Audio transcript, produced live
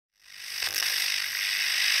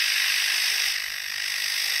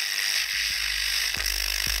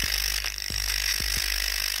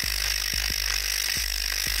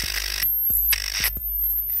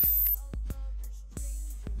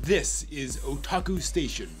This is Otaku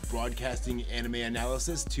Station, broadcasting anime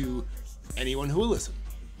analysis to anyone who will listen.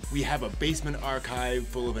 We have a basement archive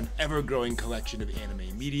full of an ever-growing collection of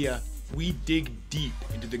anime media. We dig deep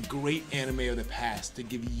into the great anime of the past to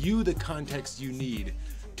give you the context you need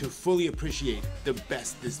to fully appreciate the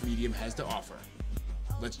best this medium has to offer.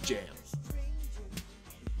 Let's jam.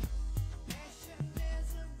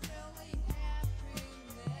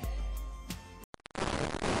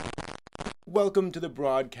 Welcome to the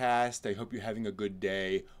broadcast. I hope you're having a good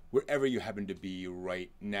day wherever you happen to be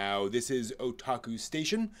right now. This is Otaku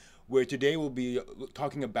Station, where today we'll be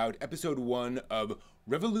talking about episode 1 of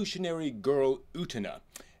Revolutionary Girl Utena,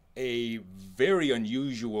 a very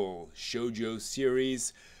unusual shoujo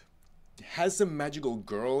series. It has some magical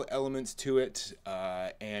girl elements to it,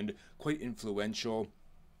 and quite influential.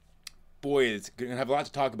 Boy, it's gonna have a lot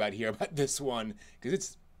to talk about here about this one, because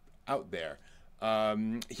it's out there.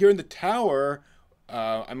 Here in the tower,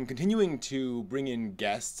 I'm continuing to bring in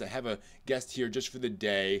guests. I have a guest here just for the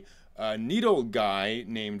day, a neat old guy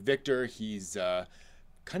named Victor. He's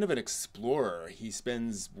kind of an explorer. He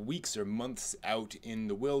spends weeks or months out in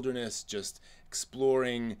the wilderness just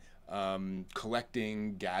exploring,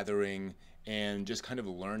 collecting, gathering, and just kind of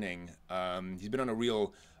learning. He's been on a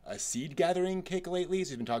real seed gathering kick lately, so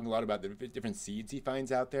he's been talking a lot about the different seeds he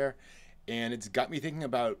finds out there. And it's got me thinking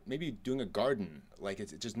about maybe doing a garden. Like,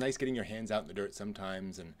 it's just nice getting your hands out in the dirt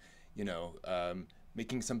sometimes and, you know,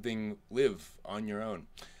 making something live on your own.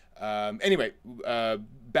 Anyway,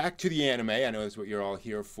 back to the anime. I know that's what you're all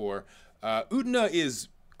here for. Utena is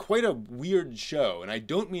quite a weird show, and I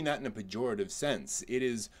don't mean that in a pejorative sense. It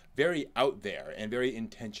is very out there and very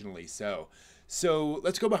intentionally so. So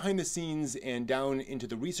let's go behind the scenes and down into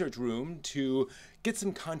the research room to get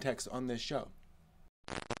some context on this show.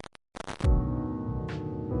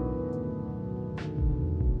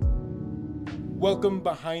 Welcome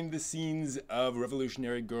behind the scenes of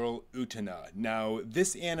Revolutionary Girl Utena. Now,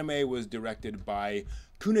 this anime was directed by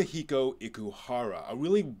Kunihiko Ikuhara, a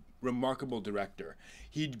really remarkable director.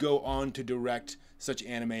 He'd go on to direct such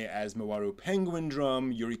anime as Mawaru Penguin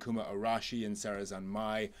Drum, Yurikuma Arashi, and Sarazan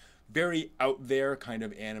Mai. Very out there kind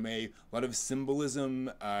of anime, a lot of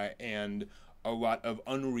symbolism and a lot of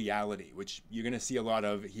unreality, which you're going to see a lot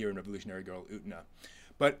of here in Revolutionary Girl Utena.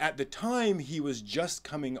 But at the time, he was just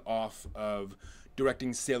coming off of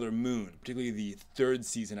directing Sailor Moon, particularly the third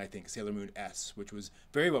season, I think, Sailor Moon S, which was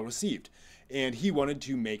very well received. And he wanted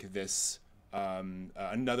to make this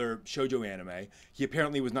another shoujo anime. He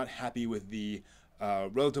apparently was not happy with the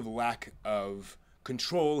relative lack of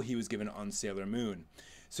control he was given on Sailor Moon.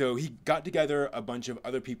 So he got together a bunch of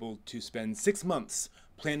other people to spend 6 months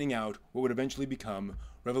planning out what would eventually become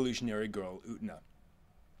Revolutionary Girl Utena.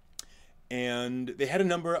 And they had a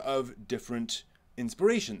number of different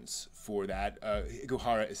inspirations for that,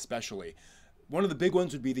 Ikuhara especially. One of the big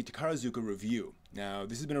ones would be the Takarazuka Review. Now,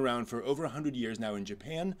 this has been around for over 100 years now in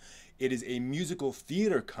Japan. It is a musical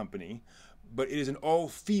theater company, but it is an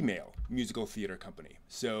all-female musical theater company.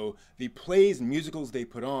 So the plays and musicals they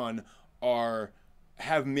put on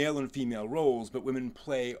have male and female roles, but women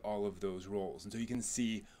play all of those roles. And so you can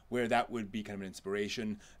see where that would be kind of an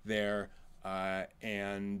inspiration there.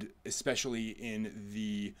 And especially in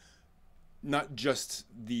the, not just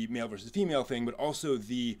the male versus female thing, but also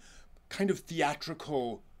the kind of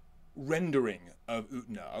theatrical rendering of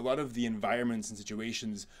Utena. A lot of the environments and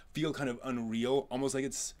situations feel kind of unreal, almost like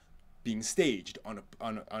it's being staged on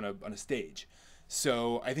a stage.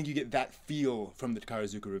 So I think you get that feel from the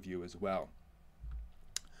Takarazuka Review as well.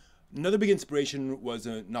 Another big inspiration was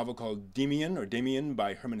a novel called Damien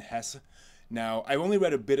by Hermann Hesse. Now, I've only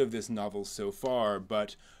read a bit of this novel so far,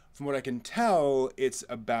 but from what I can tell, it's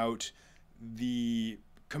about the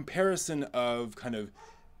comparison of kind of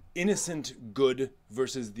innocent good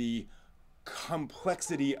versus the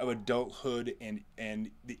complexity of adulthood and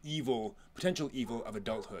the potential evil of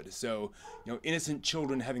adulthood. So, you know, innocent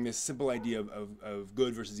children having this simple idea of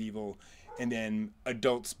good versus evil, and then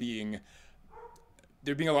adults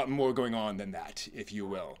there being a lot more going on than that, if you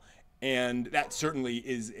will. And that certainly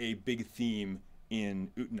is a big theme in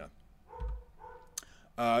Utena.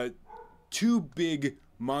 Two big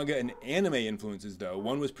manga and anime influences, though.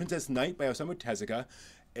 One was Princess Knight by Osamu Tezuka,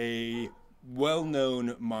 a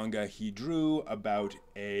well-known manga he drew about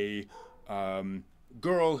a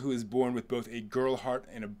girl who is born with both a girl heart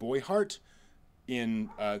and a boy heart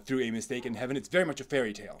through a mistake in heaven. It's very much a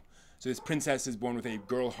fairy tale. So this princess is born with a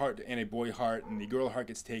girl heart and a boy heart, and the girl heart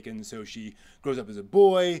gets taken, so she grows up as a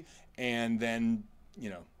boy, and then, you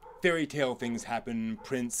know, fairy tale things happen,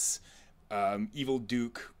 prince, evil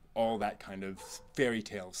duke, all that kind of fairy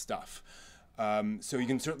tale stuff. So you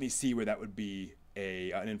can certainly see where that would be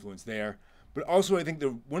an influence there. But also, I think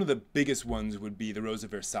one of the biggest ones would be The Rose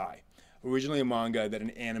of Versailles. Originally a manga, that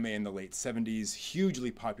an anime in the late 70s,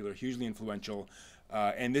 hugely popular, hugely influential.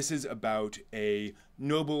 And this is about a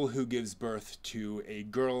noble who gives birth to a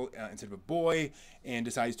girl instead of a boy, and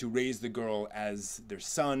decides to raise the girl as their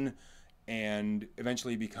son, and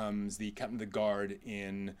eventually becomes the captain of the guard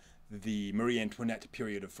in the Marie Antoinette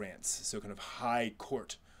period of France. So kind of high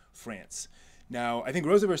court France. Now, I think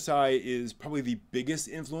Rose of Versailles is probably the biggest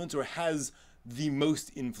influence, or has the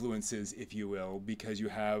most influences, if you will, because you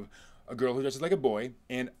have a girl who dresses like a boy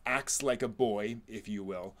and acts like a boy, if you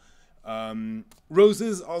will.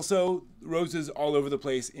 Roses also, roses all over the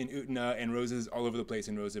place in Utena, and roses all over the place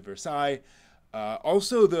in Rose of Versailles.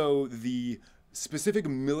 Also, though, the specific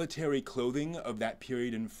military clothing of that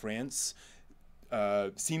period in France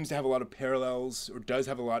seems to have a lot of parallels, or does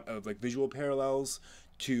have a lot of like visual parallels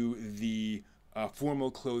to the formal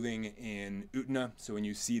clothing in Utena. So when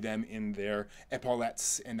you see them in their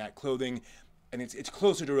epaulettes and that clothing, and it's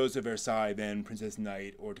closer to Rose of Versailles than Princess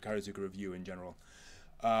Knight or Takarazuka Review in general.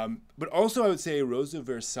 But also I would say Rose of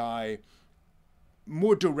Versailles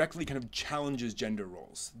more directly kind of challenges gender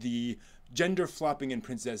roles. The gender flopping in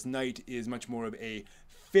Princess Knight is much more of a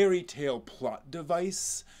fairy tale plot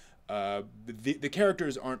device. The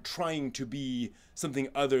characters aren't trying to be something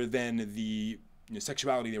other than the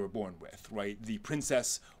sexuality they were born with, right? The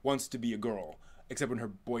princess wants to be a girl, except when her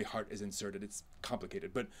boy heart is inserted. It's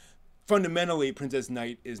complicated. But fundamentally, Princess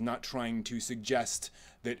Knight is not trying to suggest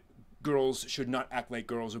that girls should not act like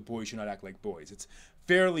girls or boys should not act like boys. It's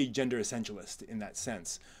fairly gender essentialist in that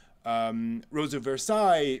sense. Rose of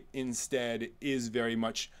Versailles, instead, is very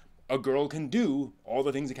much a girl can do all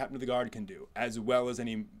the things a captain of the guard can do, as well as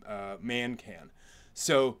any man can.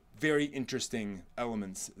 So very interesting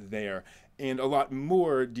elements there, and a lot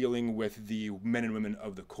more dealing with the men and women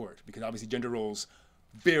of the court, because obviously gender roles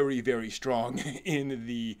very, very strong in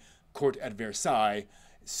the court at Versailles.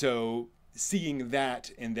 So seeing that,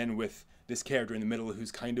 and then with this character in the middle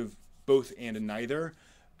who's kind of both and neither,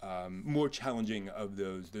 more challenging of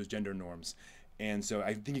those gender norms. And so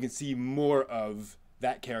I think you can see more of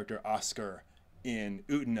that character, Oscar, in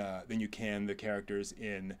Utena than you can the characters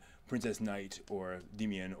in Princess Knight or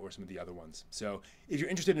Demian or some of the other ones. So if you're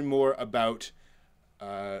interested in more about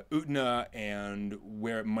Utena and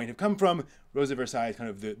where it might have come from, Rose of Versailles is kind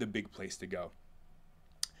of the big place to go.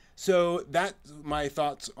 So that's my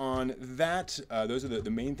thoughts on that. Those are the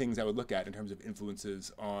main things I would look at in terms of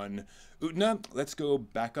influences on Utena. Let's go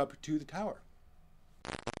back up to the tower.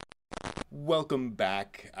 Welcome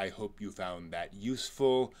back. I hope you found that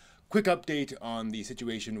useful. Quick update on the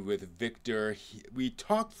situation with Victor. We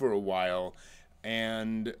talked for a while,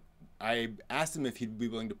 and I asked him if he'd be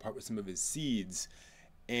willing to part with some of his seeds,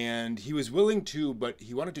 and he was willing to, but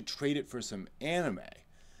he wanted to trade it for some anime.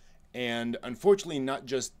 And unfortunately, not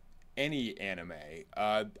just any anime.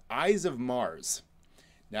 Eyes of Mars.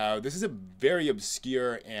 Now, this is a very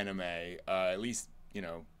obscure anime, at least,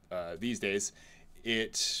 these days.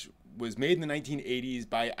 It was made in the 1980s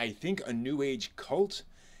by, I think, a New Age cult.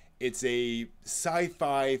 It's a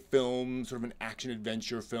sci-fi film, sort of an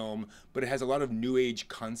action-adventure film, but it has a lot of New Age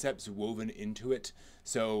concepts woven into it.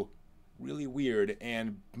 So, really weird.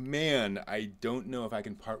 And, man, I don't know if I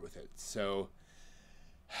can part with it. So,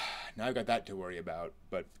 now I've got that to worry about.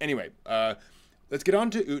 But anyway, let's get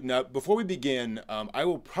on to Utena. Before we begin, I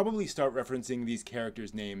will probably start referencing these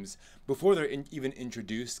characters' names before they're even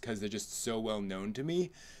introduced, because they're just so well known to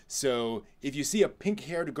me. So if you see a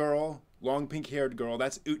pink-haired girl, long pink-haired girl,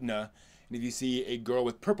 that's Utena. And if you see a girl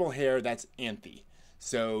with purple hair, that's Anthe.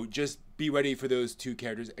 So just be ready for those two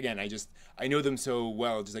characters. Again, I know them so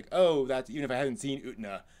well, just like, oh, that's, even if I hadn't seen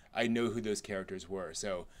Utena, I know who those characters were.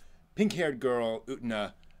 So pink-haired girl,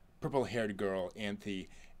 Utena, purple-haired girl, Anthe.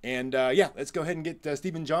 And yeah, let's go ahead and get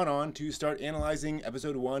Steve and John on to start analyzing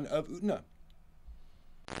episode 1 of Utena.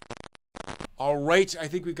 All right, I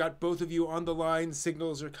think we've got both of you on the line.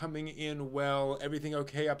 Signals are coming in well. Everything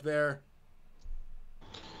okay up there?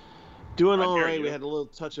 Doing all right. We had a little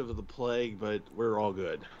touch of the plague, but we're all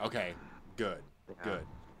good. Okay, good, good.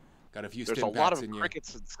 Got a few There's a lot of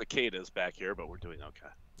crickets and cicadas back here, but we're doing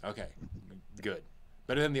okay. Okay, good.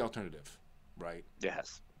 Better than the alternative, right?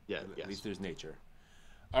 Yes. Yeah, At least there's nature.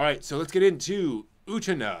 All right, so let's get into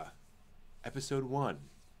Utena, episode 1.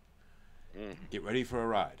 Get ready for a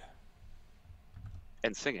ride.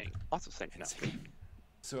 And singing. Lots of singing.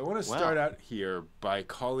 So I want to start out here by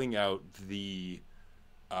calling out the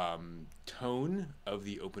tone of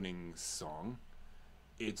the opening song.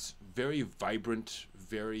 It's very vibrant,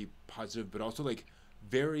 very positive, but also like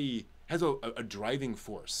has a driving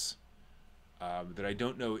force that I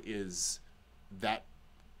don't know is that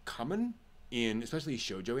common in especially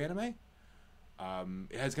shoujo anime.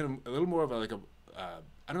 It has kind of a little more of I don't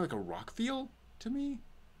know, like a rock feel to me,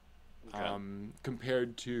 Okay.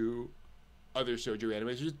 compared to other shoujo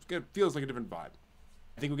animes. It just feels like a different vibe.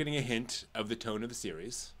 I think we're getting a hint of the tone of the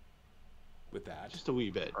series with that. Just a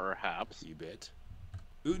wee bit. Perhaps. A bit.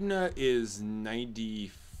 Utena is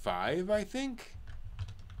 95, I think.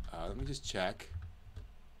 Let me just check.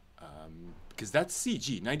 Because that's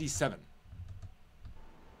CG, 97.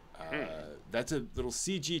 That's a little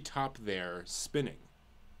CG top there spinning.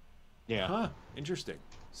 Yeah. Huh, interesting.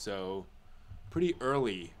 So, pretty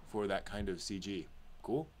early for that kind of CG.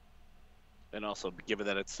 Cool. And also, given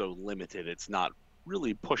that it's so limited, it's not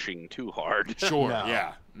really pushing too hard. Sure, No.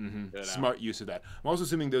 yeah. You know. Smart use of that. I'm also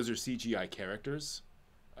assuming those are CGI characters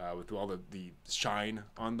with all the shine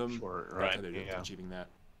on them. Sure, That's right. how they're Yeah. achieving that.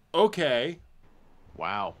 Okay.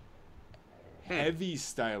 Wow. Heavy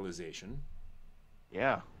stylization.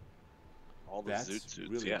 Yeah. All the That's zoot suits,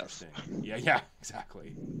 really yes. interesting. Yeah,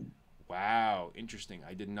 exactly. Wow, interesting.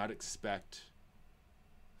 I did not expect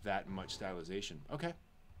that much stylization. Okay.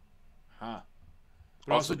 Huh.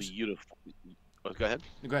 But Also, the uniform. Oh, go ahead.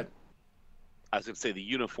 Go ahead. I was going to say the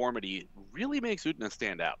uniformity really makes Utena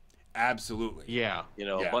stand out. Absolutely. Yeah. You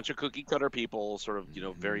know, Yeah. a bunch of cookie cutter people, sort of, you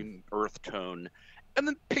know, very earth tone, and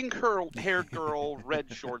then haired girl,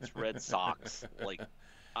 red shorts, red socks. Like,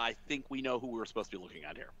 I think we know who we're supposed to be looking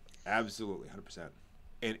at here. Absolutely, 100%.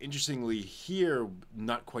 And interestingly, here,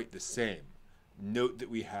 not quite the same. Note that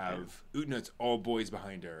we have Utena, it's all boys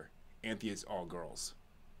behind her. Anthea's all girls.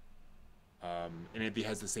 And Anthea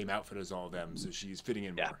has the same outfit as all of them, so she's fitting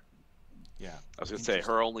in Yeah. more. Yeah. I was going to say,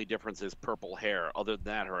 her only difference is purple hair. Other than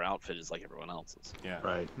that, her outfit is like everyone else's. Yeah.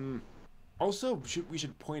 Right. Also, we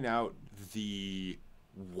should point out the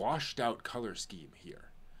washed out color scheme here.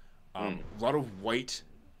 A lot of white,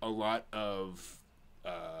 a lot of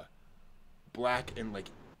black and like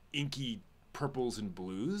inky purples and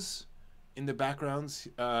blues in the backgrounds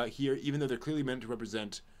here, even though they're clearly meant to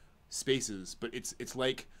represent spaces. But it's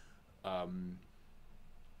like a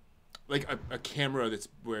camera that's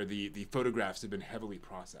where the photographs have been heavily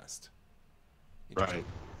processed. Right.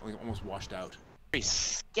 Like almost washed out. Very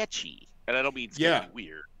sketchy. And I don't mean sketchy Yeah.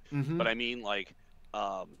 weird, Mm-hmm. but I mean like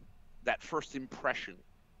that first impression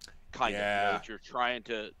kind of. You know, Yeah. that you're trying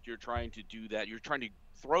to do that. You're trying to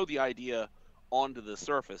throw the idea onto the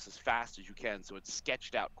surface as fast as you can, so it's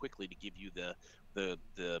sketched out quickly to give you the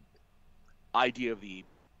idea of the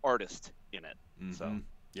artist in it. So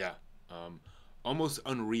Yeah. Almost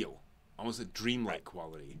unreal, almost a dreamlike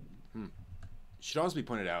quality. Should also be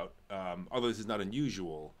pointed out, although this is not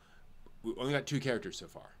unusual, we only got 2 characters so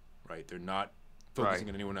far, right? They're not focusing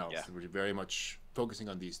on anyone else. Yeah. We're very much focusing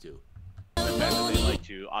on these 2. the fact that they like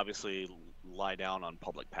to obviously lie down on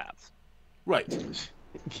public paths, Right.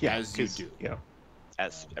 Yeah. As you 'cause, do. You know,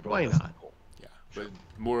 as Why everyone does in not? school. Yeah. But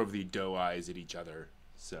more of the doe eyes at each other,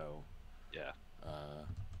 so Yeah.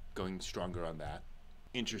 going stronger on that.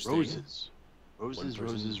 Interesting. roses. One Roses,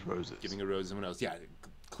 person roses, roses. Giving a rose to someone else. Yeah,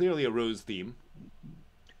 clearly a rose theme.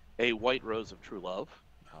 A white rose of true love.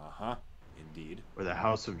 Uh-huh. Indeed. Or the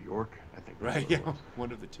House of York, I think. that's Right, what it yeah. was.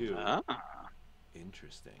 One of the 2. Ah.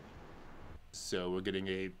 Interesting. So we're getting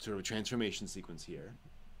a sort of a transformation sequence here.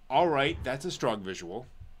 All right, that's a strong visual.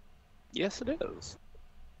 Yes, it is.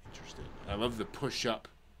 Interesting. I love the push up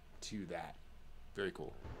to that. Very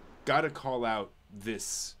cool. Gotta call out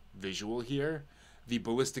this visual here. The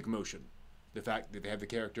ballistic motion. The fact that they have the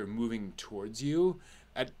character moving towards you.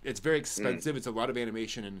 It's very expensive. It's a lot of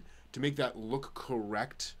animation. And to make that look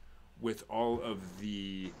correct with all of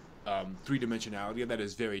the three-dimensionality of that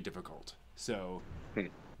is very difficult. So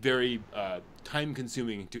very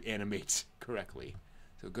time-consuming to animate correctly.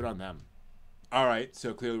 So good on them. All right,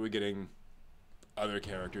 so clearly we're getting other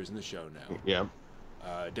characters in the show now. Yeah.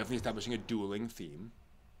 Definitely establishing a dueling theme.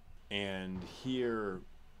 And here,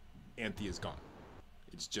 Anthea's gone.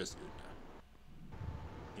 It's just Utena.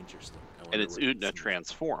 Interesting. And it's Utena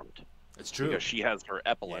transformed. That's true. Because she has her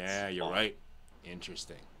epaulets. Yeah, you're on. right.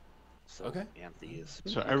 Interesting. So Okay. Anthea is.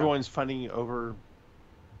 So everyone's fighting over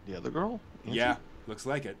the other girl? Nancy? Yeah, looks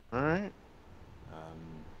like it. All right.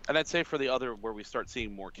 And I'd say for the other, where we start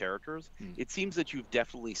seeing more characters, it seems that you've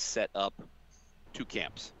definitely set up 2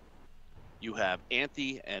 camps. You have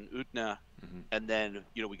Anthe and Utena, and then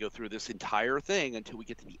we go through this entire thing until we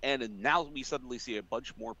get to the end, and now we suddenly see a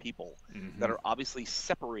bunch more people that are obviously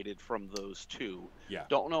separated from those 2. Yeah.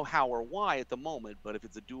 Don't know how or why at the moment, but if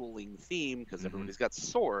it's a dueling theme because everybody's got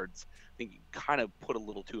swords, I think you kind of put a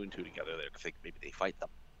little 2 and 2 together there to think maybe they fight them.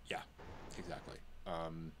 Yeah, exactly.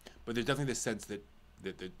 But there's definitely this sense that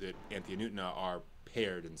Anthe and Utena are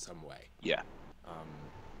paired in some way. Yeah. um,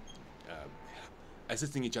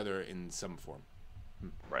 assisting each other in some form.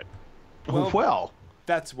 Right. Well,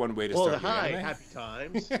 that's one way to well, start. hi, anime. happy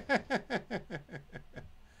times.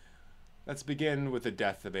 Let's begin with the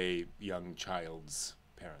death of a young child's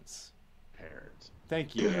parents. Parents.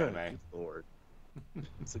 Thank you, anime. Lord.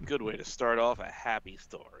 It's a good way to start off a happy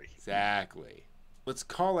story. Exactly. Let's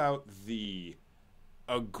call out the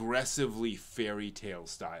aggressively fairy tale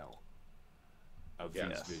style of these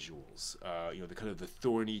visuals. The kind of the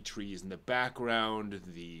thorny trees in the background,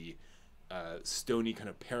 the stony kind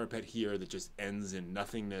of parapet here that just ends in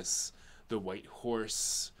nothingness, the white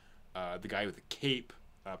horse, the guy with the cape,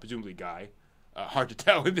 presumably guy. Hard to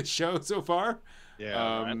tell in this show so far.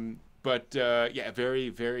 Yeah. Right. But very,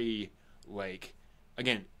 very, like,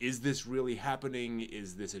 again, is this really happening?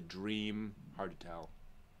 Is this a dream? Hard to tell.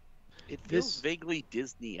 It feels vaguely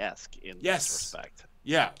Disney-esque in this respect.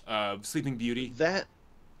 Yeah, Sleeping Beauty. That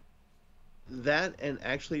and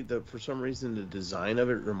actually, for some reason, the design of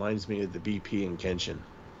it reminds me of the BP in Genshin.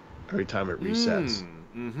 Every time it resets.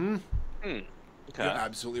 Okay. You're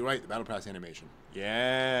absolutely right. The Battle Pass animation.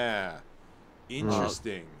 Yeah.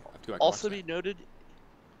 Interesting. I have to go back and Also watch be that. noted,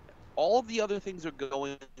 all of the other things that are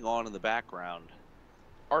going on in the background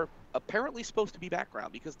are apparently supposed to be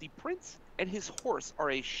background because the prince and his horse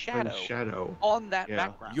are a shadow on that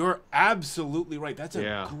background. You're absolutely right. That's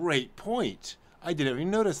a great point. I didn't even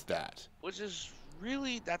notice that. Which is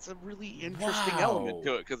that's a really interesting element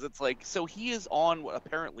to it because it's like, so he is on what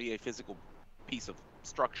apparently a physical piece of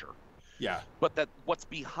structure. Yeah. But that what's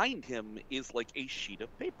behind him is like a sheet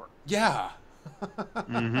of paper. Yeah.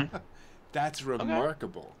 That's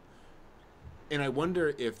remarkable. And I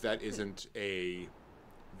wonder if that isn't a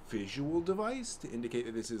visual device to indicate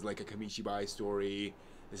that this is like a Kamishibai story.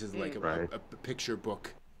 This is like a picture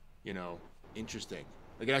book, interesting.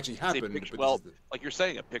 Like it actually happened. Like you're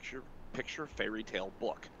saying, a picture fairy tale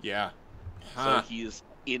book. Yeah. So he is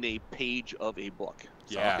in a page of a book.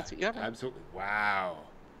 So absolutely. Wow.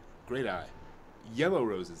 Great eye. Yellow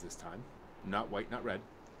roses this time. Not white, not red.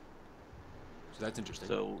 So that's interesting.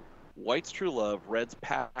 So white's true love, red's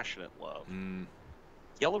passionate love.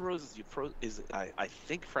 Yellow rose is I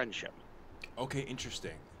think friendship. Okay,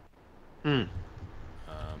 interesting.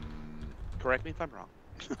 Correct me if I'm wrong.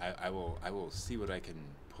 I will see what I can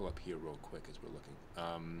pull up here real quick as we're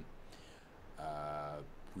looking.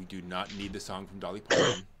 We do not need the song from Dolly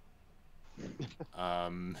Parton.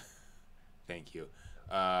 Thank you.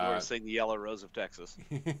 You want to sing the Yellow Rose of Texas?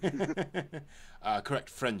 Correct,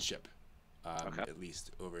 friendship. At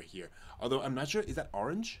least over here. Although I'm not sure, is that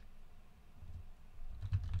orange?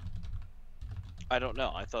 I don't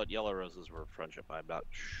know. I thought yellow roses were friendship. I'm not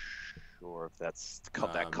sure if that's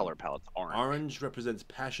that color palette's orange. Orange represents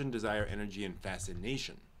passion, desire, energy, and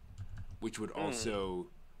fascination, which would also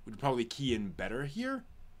would probably key in better here.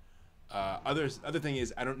 Other thing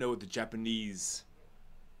is, I don't know what the Japanese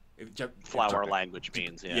flower language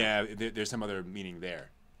means. Yeah, there's some other meaning there.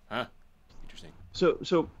 Huh? Interesting.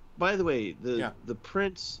 So by the way, the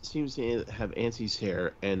prince seems to have Ansie's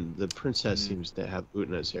hair, and the princess seems to have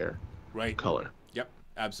Utena's hair. Right. Color. Yep.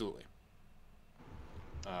 Absolutely.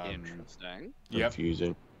 Interesting. Yep.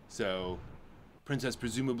 Confusing. So, princess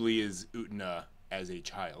presumably is Utena as a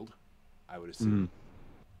child, I would assume.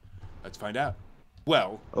 Let's find out.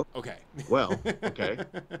 Well, okay. Well, okay.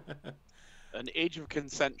 An age of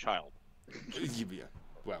consent child. Yeah.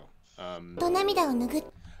 Well. Okay.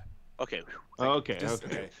 Okay.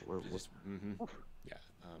 Yeah.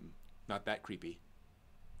 Not that creepy.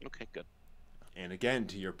 Okay. Good. And again,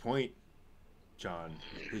 to your point, John,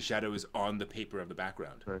 his shadow is on the paper of the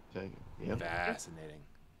background. Yep. Fascinating.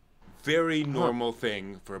 Very normal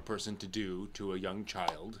thing for a person to do to a young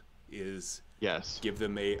child is give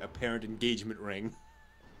them a parent engagement ring.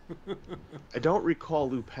 I don't recall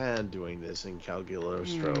Lupin doing this in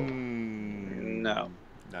Cagliostro. No.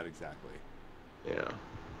 Not exactly. Yeah.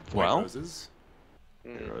 White roses.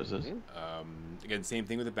 Roses. Again, same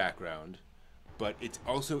thing with the background. But it's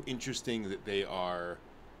also interesting that they are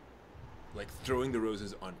like throwing the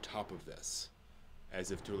roses on top of this as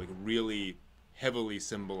if to like really heavily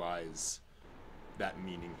symbolize that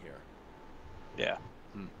meaning here. Yeah.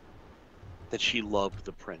 That she loved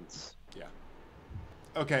the prince. Yeah.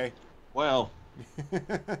 Okay. Well.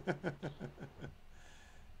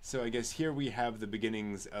 So I guess here we have the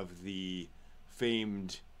beginnings of the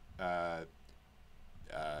famed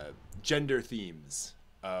gender themes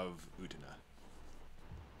of Utena.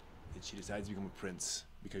 And she decides to become a prince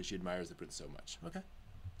because she admires the prince so much. Okay.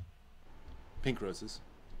 Pink roses.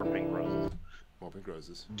 More pink roses. More pink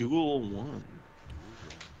roses. Dual one.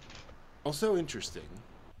 Also interesting.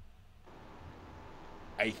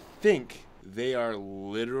 I think they are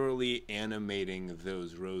literally animating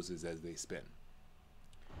those roses as they spin.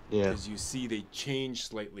 Yeah. Because you see they change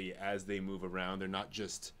slightly as they move around. They're not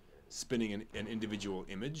just spinning an individual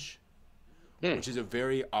image, which is a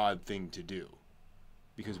very odd thing to do.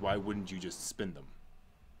 Because why wouldn't you just spin them?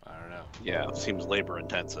 I don't know. Yeah, it seems labor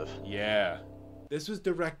intensive. Yeah. This was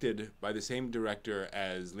directed by the same director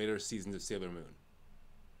as later seasons of Sailor Moon.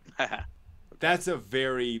 That's a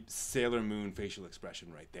very Sailor Moon facial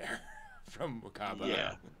expression right there from Wakaba.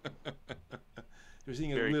 Yeah. You're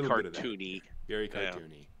seeing a Very little bit of that. cartoony. Very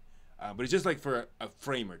cartoony. But it's just like for a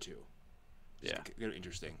frame or two. Just Yeah. kind of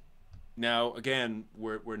interesting. Now, again,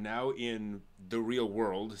 we're now in the real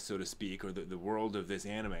world, so to speak, or the world of this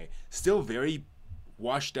anime. Still very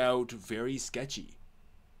washed out, very sketchy.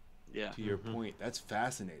 Yeah. To your point, that's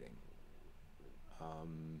fascinating.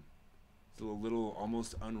 It's a little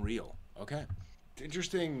almost unreal. Okay. It's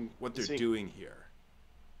interesting what they're doing here.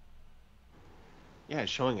 Yeah,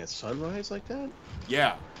 showing a sunrise like that?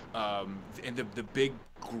 Yeah. And the big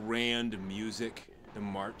grand music, the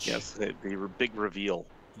march. Yes, the big reveal.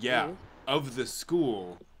 Yeah. Of the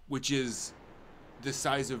school, which is the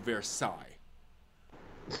size of Versailles.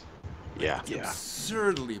 Yeah. It's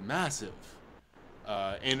absurdly massive.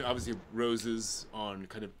 And obviously roses on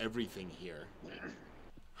kind of everything here.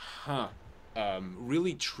 Huh.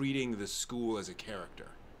 Really treating the school as a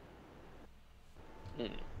character.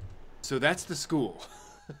 So that's the school.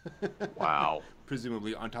 Wow.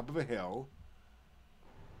 Presumably on top of a hill.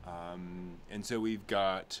 And so we've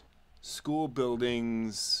got school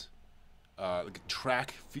buildings, like a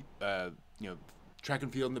track and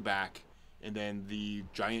field in the back, and then the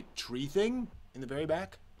giant tree thing in the very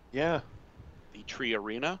back. Yeah. The tree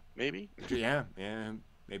arena, maybe? Yeah,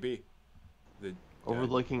 maybe. The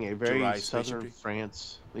Overlooking a very July southern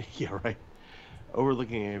France. Yeah, right.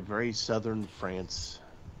 Overlooking a very southern France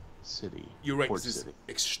city. You're right. Port This is city.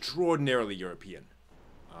 extraordinarily European.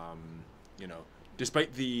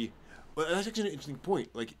 Despite the... Well, that's actually an interesting point.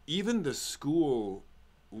 Like, even the school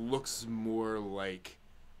looks more like...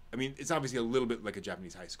 I mean, it's obviously a little bit like a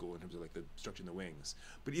Japanese high school in terms of, like, the structure in the wings.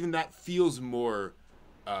 But even that feels more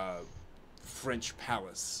French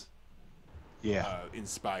palace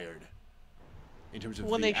inspired in terms of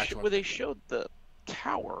When the they showed the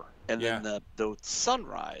tower and then the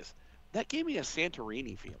sunrise, that gave me a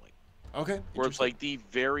Santorini feeling. Okay. Where it's like the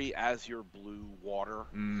very azure blue water,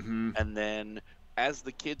 and then as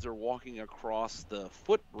the kids are walking across the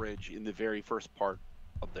footbridge in the very first part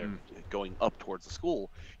of their going up towards the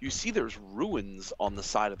school, you see there's ruins on the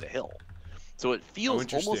side of the hill. So it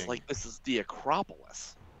feels almost like this is the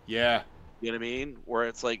Acropolis. Yeah. You know what I mean? Where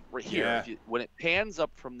it's like right here, when it pans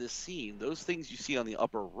up from this scene, those things you see on the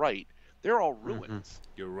upper right, they're all ruins.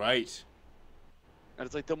 You're right. And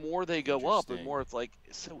it's like the more they go up, the more it's like,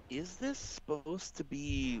 so is this supposed to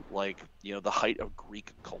be like, the height of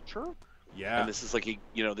Greek culture? Yeah. And this is like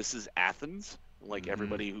this is Athens. Like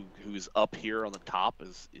everybody who's up here on the top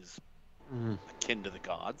is akin to the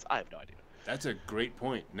gods. I have no idea. That's a great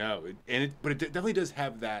point. No, but it definitely does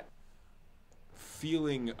have that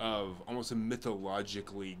feeling of almost a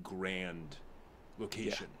mythologically grand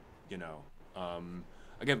location.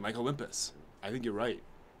 Again, like Olympus. I think you're right.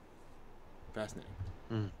 Fascinating.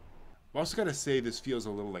 I'm also gotta say this feels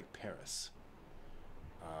a little like Paris,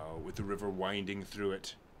 with the river winding through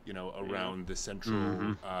it. Around the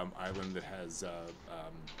central island that has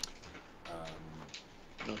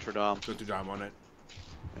Notre Dame on it.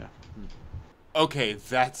 Yeah. Okay,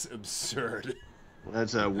 that's absurd.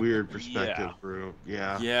 That's a weird perspective, bro.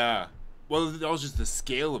 Yeah. Yeah. Well, that was just the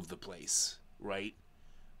scale of the place, right?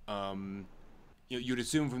 You'd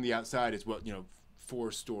assume from the outside it's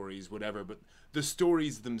 4 stories, whatever, but the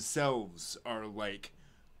stories themselves are like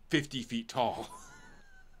 50 feet tall.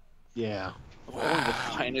 Yeah. Wow. The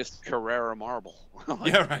finest Carrara marble.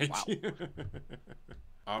 Yeah, right. Wow.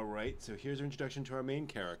 All right, so here's our introduction to our main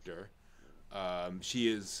character. She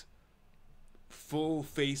is full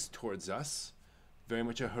face towards us, very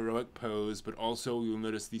much a heroic pose, but also you'll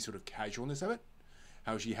notice the sort of casualness of it.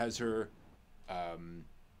 How she has her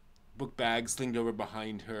book bag slinged over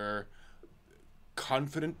behind her,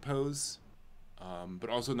 confident pose, but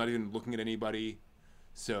also not even looking at anybody.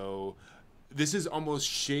 So this is almost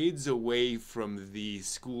shades away from the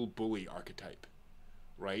school bully archetype,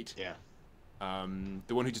 right? Yeah.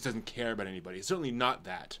 The one who just doesn't care about anybody. It's certainly not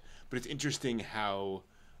that, but it's interesting how,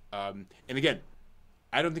 and again,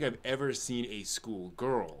 I don't think I've ever seen a school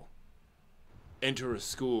girl enter a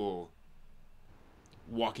school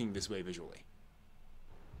walking this way visually.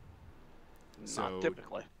 Not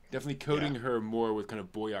typically. Definitely coding her more with kind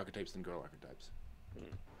of boy archetypes than girl archetypes.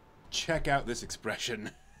 Check out this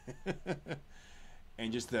expression.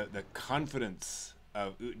 And just the confidence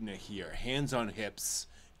of Utena here, hands on hips,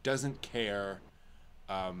 doesn't care,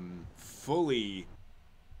 fully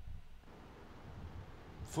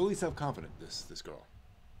self-confident. This girl.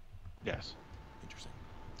 Yes. Interesting.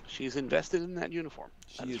 She's invested in that uniform.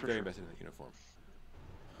 She is very invested in that uniform.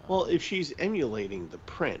 Well, if she's emulating the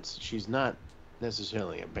prince, she's not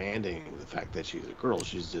necessarily abandoning the fact that she's a girl.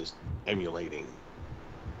 She's just emulating,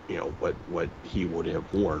 what he would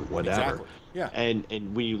have worn, whatever. Exactly. Yeah. And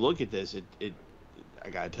when you look at this, it I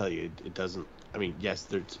gotta tell you, it doesn't. I mean, yes,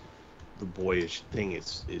 there's the boyish thing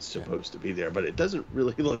is supposed to be there, but it doesn't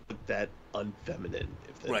really look that unfeminine,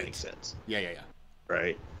 if that makes sense. Yeah.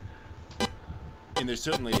 Right. And there's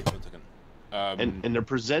certainly and they're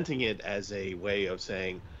presenting it as a way of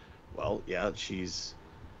saying, well, yeah, she's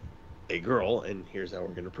a girl, and here's how we're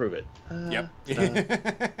going to prove it. Yep.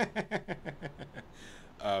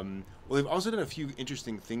 Well, they've also done a few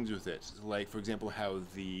interesting things with it, like, for example, how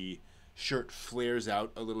the shirt flares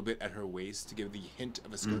out a little bit at her waist to give the hint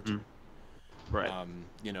of a skirt. Mm-hmm. Right.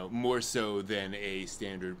 More so than a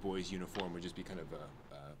standard boy's uniform would just be kind of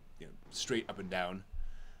straight up and down.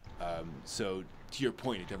 So to your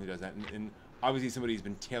point, it definitely does that, and obviously somebody's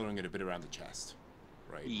been tailoring it a bit around the chest,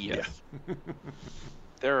 right? Yes. Yeah.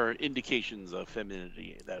 There are indications of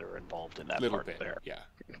femininity that are involved in that part there. Yeah.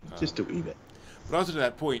 Just a wee bit. But also to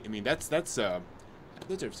that point, I mean, those are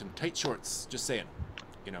some tight shorts. Just saying,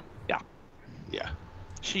 Yeah. Yeah.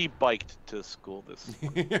 She biked to school this.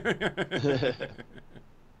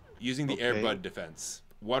 Using the Airbud defense,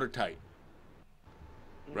 watertight,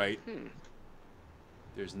 right? Mm-hmm.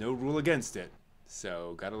 There's no rule against it,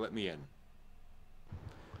 so gotta let me in.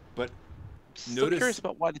 But Still curious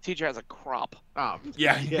about why the teacher has a crop.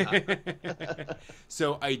 Yeah.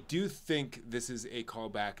 So I do think this is a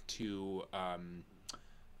callback to,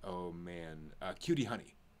 Cutie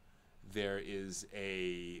Honey. There is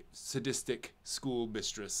a sadistic school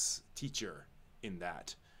mistress teacher in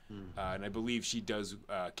that, and I believe she does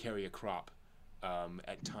carry a crop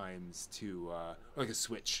at times to like a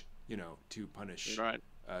switch, to punish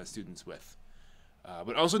students with.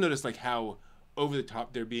 But also notice like how over the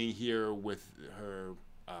top they're being here with her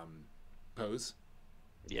pose.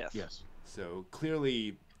 Yes. So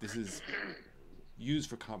clearly this is used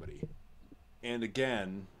for comedy. And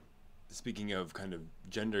again, speaking of kind of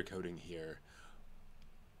gender coding here,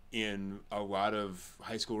 in a lot of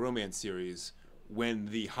high school romance series, when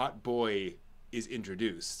the hot boy is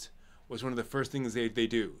introduced, what's one of the first things they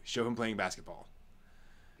do? Show him playing basketball.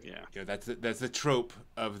 Yeah. That's the trope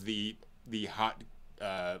of the hot,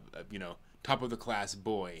 top of the class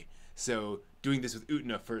boy. So doing this with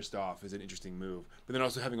Utena first off is an interesting move, but then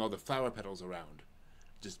also having all the flower petals around,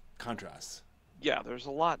 just contrasts. Yeah, there's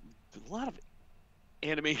a lot of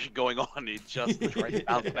animation going on in just right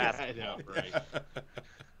out the basketball. I know, right?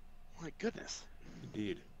 My goodness.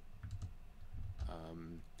 Indeed.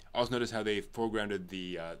 Also notice how they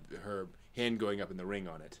foregrounded her hand going up in the ring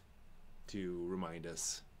on it to remind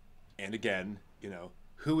us. And again,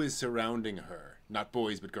 who is surrounding her? Not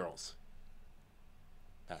boys, but girls.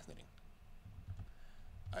 Fascinating.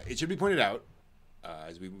 It should be pointed out,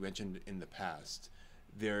 as we mentioned in the past,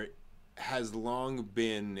 there has long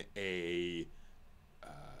been a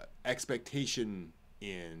expectation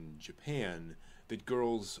in Japan that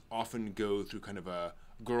girls often go through kind of a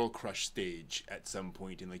girl crush stage at some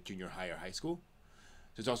point in like junior high or high school.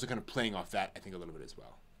 So it's also kind of playing off that, I think, a little bit as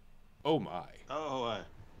well. Oh my.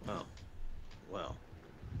 Well.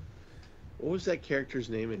 What was that character's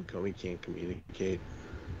name in Komi Can't Communicate?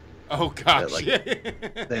 Oh gosh.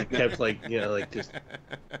 That kept just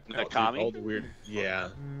Nakami? all the weird,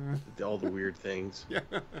 all the weird things. Yeah.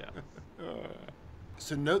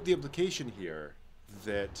 So note the implication here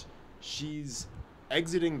that she's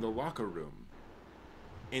exiting the locker room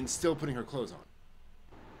and still putting her clothes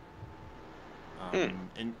on.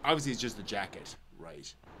 And obviously it's just the jacket,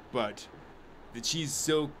 right? But that she's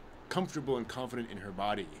so comfortable and confident in her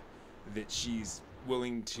body that she's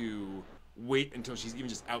willing to wait until she's even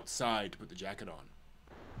just outside to put the jacket on.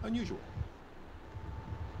 Unusual.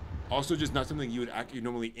 Also just not something you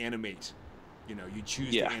normally animate. You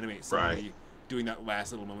choose to animate somebody doing that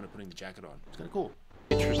last little moment of putting the jacket on. It's kind of cool.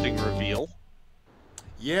 Interesting reveal.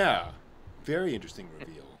 Yeah, very interesting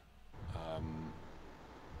reveal.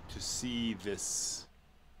 To see this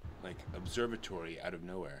observatory out of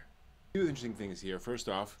nowhere. Two interesting things here. First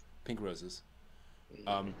off, pink roses.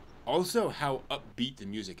 Also, how upbeat the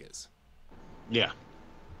music is. Yeah.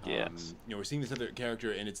 Yes. We're seeing this other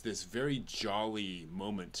character, and it's this very jolly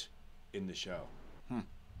moment in the show.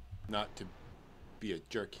 Not to be a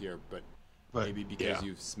jerk here, but maybe because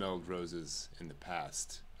you've smelled roses in the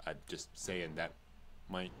past, I'm just saying that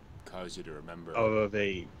might cause you to remember. Of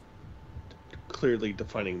a clearly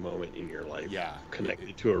defining moment in your life. Yeah.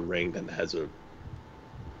 Connected to a ring that has a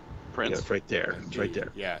Prince. it's right there. It's right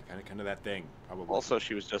there. Yeah, kind of that thing, probably. Also,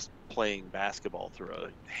 she was just playing basketball through a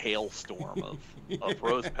hailstorm of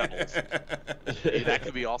rose petals. Maybe that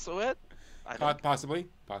could be also it. Possibly.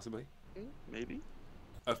 Maybe.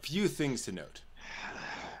 A few things to note.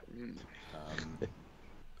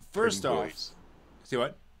 First Pretty off, boys. see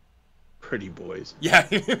what? Pretty boys. Yeah,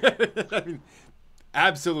 I mean,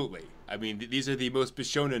 absolutely. I mean, these are the most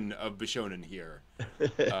Bishonen of Bishonen here.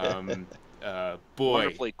 Boy,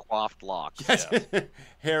 Wonderfully coiffed locks. yes. Yeah.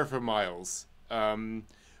 Hair for miles.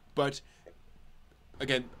 But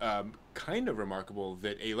again, kind of remarkable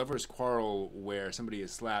that a lover's quarrel where somebody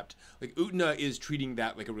is slapped, like Utena is treating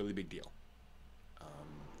that like a really big deal.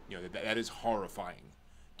 That is horrifying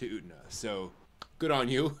to Utena. So good on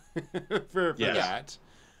you for that.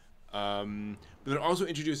 But they're also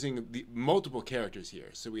introducing the multiple characters here.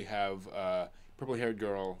 So we have purple-haired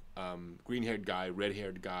girl, green-haired guy,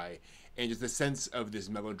 red-haired guy, and just the sense of this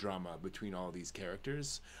melodrama between all these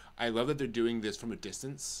characters. I love that they're doing this from a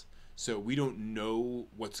distance, so we don't know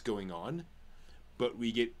what's going on, but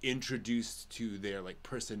we get introduced to their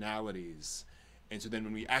personalities, and so then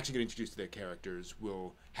when we actually get introduced to their characters,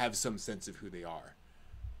 we'll have some sense of who they are.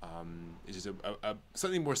 It's just a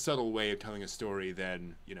slightly more subtle way of telling a story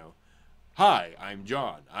than, hi, I'm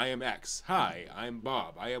John, I am X. Hi, I'm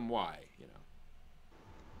Bob, I am Y.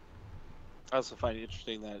 I also find it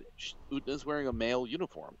interesting that Utena's wearing a male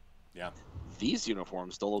uniform. Yeah. These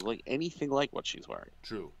uniforms don't look like anything like what she's wearing.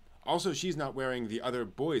 True. Also, she's not wearing the other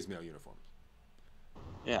boys' male uniforms.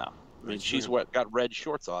 Yeah. I mean, she's got red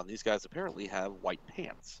shorts on. These guys apparently have white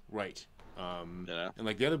pants. Right. And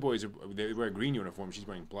the other boys, they wear a green uniform. She's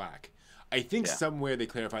wearing black. I think somewhere they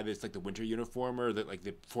clarify that it's like the winter uniform or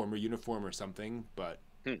the former uniform or something. But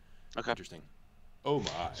Okay. Interesting. Oh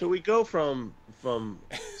my! So we go from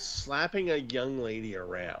slapping a young lady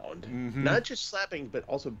around, not just slapping, but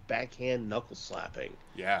also backhand knuckle slapping.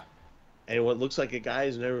 Yeah. And what looks like a guy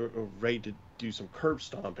is never ready to do some curb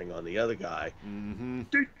stomping on the other guy.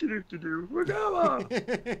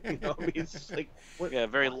 It's just like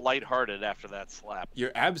very lighthearted after that slap.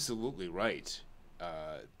 You're absolutely right.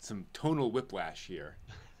 Some tonal whiplash here.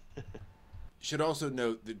 Should also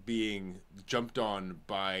note that being jumped on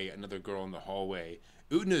by another girl in the hallway,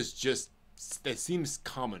 Utena's that seems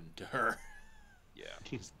common to her.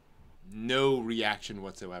 Yeah. No reaction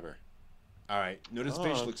whatsoever. All right, notice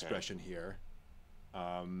facial expression here.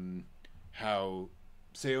 How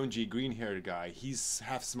Seonji, green-haired guy, he's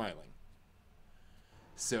half smiling.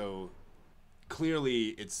 So clearly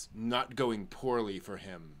it's not going poorly for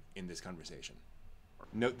him in this conversation.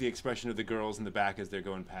 Note the expression of the girls in the back as they're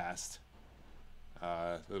going past.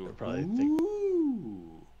 They're probably thinking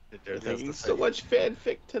so much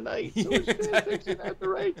fanfic tonight. So much fanfic to have to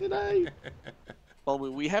write tonight. Well,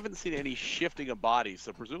 we haven't seen any shifting of bodies,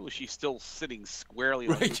 so presumably she's still sitting squarely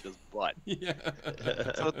on his butt. Yeah.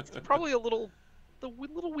 So it's probably a little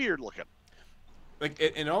weird looking.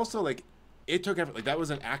 And also it took effort. That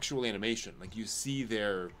was an actual animation. You see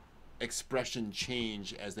their expression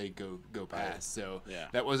change as they go past. So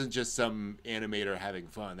that wasn't just some animator having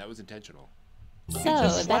fun. That was intentional. So he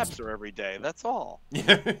just slaps her every day. That's all.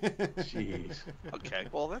 Jeez. Okay.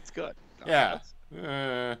 Well, that's good. Yeah.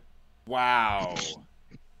 Wow.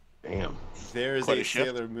 Damn. There's a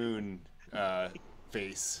Sailor Moon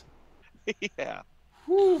face. Yeah.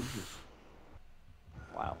 Whew.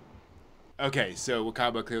 Wow. Okay, so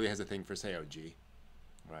Wakaba clearly has a thing for Seonji.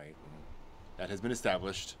 Right. That has been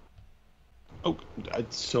established. Oh,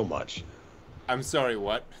 so much. I'm sorry,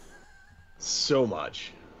 what? So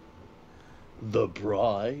much. The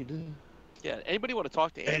bride. Yeah, anybody want to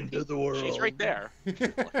talk to Andy? End of the world. She's right there.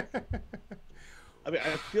 I mean,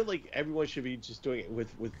 I feel like everyone should be just doing it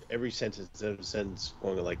with every sentence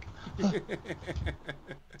going like...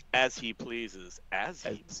 As he pleases. As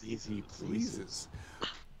he pleases.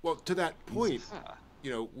 Well, to that point,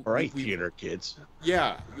 all right, theater kids.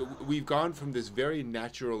 Yeah, we've gone from this very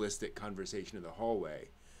naturalistic conversation in the hallway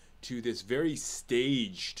to this very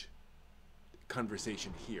staged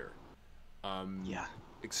conversation here.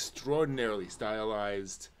 Extraordinarily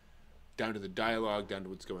stylized, down to the dialogue, down to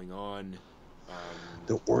what's going on.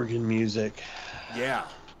 The organ music. Yeah,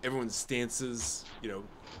 everyone's stances,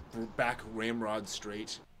 back ramrod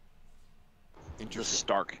straight. The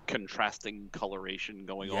stark contrasting coloration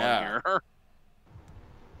going on here.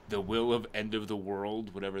 The will of end of the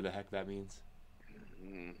world, whatever the heck that means.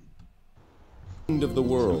 End of the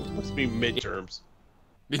world. Must be midterms.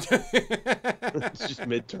 It's just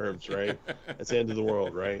midterms, right? That's the end of the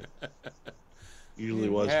world, right? Usually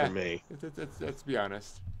was for me. Let's be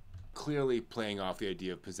honest. Clearly playing off the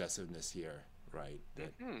idea of possessiveness here, right?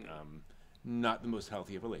 That not the most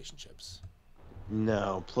healthy of relationships.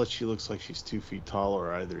 No, plus she looks like she's 2 feet tall,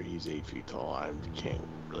 or either he's 8 feet tall. I can't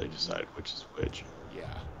really decide which is which. Yeah.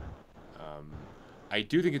 I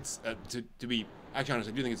do think it's, to be actually honest,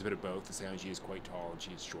 I do think it's a bit of both. The Sanji is quite tall and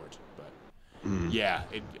she's short, but yeah,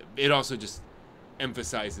 it also just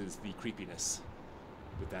emphasizes the creepiness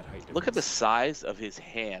with that height difference. Look at the size of his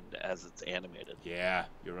hand as it's animated. Yeah,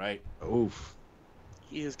 you're right. Oof.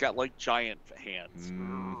 He has got like giant hands.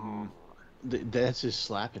 That's his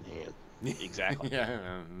slapping hand. Exactly.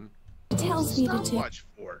 Yeah. Tells me to take. Watch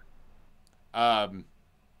for.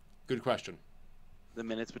 Good question. The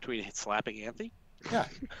minutes between slapping Anthe? Yeah.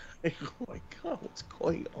 Oh my god, what's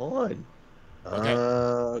going on? Okay.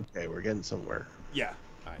 Okay, we're getting somewhere. Yeah.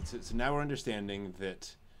 All right. So now we're understanding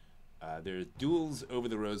that there's duels over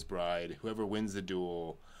the Rose Bride. Whoever wins the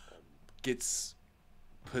duel gets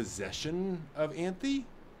possession of Anthe.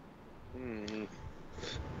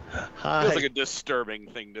 Hi. Feels like a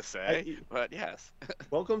disturbing thing to say, but yes.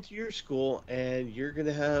 Welcome to your school, and you're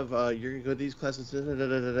gonna have you're gonna go to these classes. And,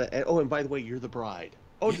 oh, and by the way, you're the bride.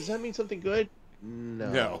 Oh, does that mean something good?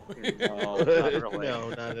 No. No. No, not really. No,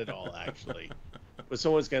 not at all, actually. But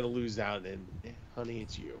someone's got to lose out, and honey,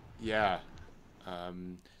 it's you. Yeah.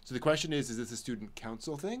 So the question is this a student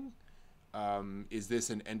council thing? Is this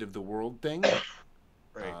an end of the world thing?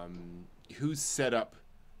 Right. Who's set up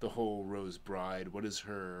the whole Rose Bride? What is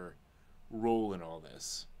her role in all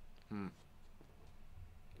this? I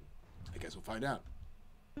guess we'll find out.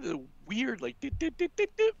 Weird, like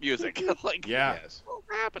music. Like, Yeah. Yes. what's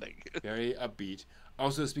happening? Very upbeat.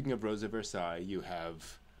 Also, speaking of Rose of Versailles, you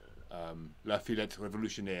have La Fillette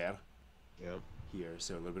Revolutionnaire Yep. here,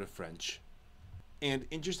 so a little bit of French. And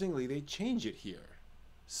interestingly, they change it here.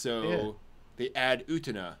 So they add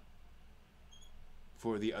Utena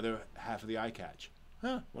for the other half of the eye catch.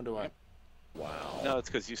 Huh, wonder why. Wow. No, it's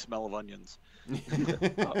because you smell of onions.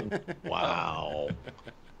 Wow.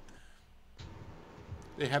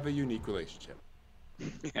 They have a unique relationship.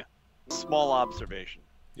 Yeah. Small observation.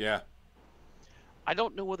 Yeah. I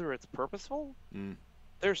don't know whether it's purposeful. Mm.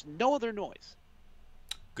 There's no other noise.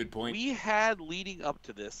 Good point. We had leading up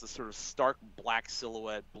to this sort of stark black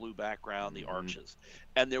silhouette, blue background, the arches,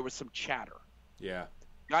 and there was some chatter. Yeah.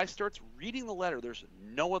 Guy starts reading the letter. There's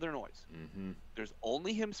no other noise. Mm-hmm. There's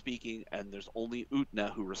only him speaking, and there's only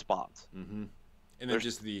Utena who responds. Mm-hmm. And then There's-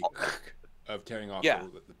 just the of tearing off Yeah.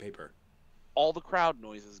 the paper. All the crowd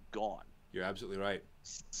noise is gone. You're absolutely right.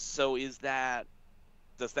 So does that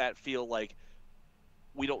feel like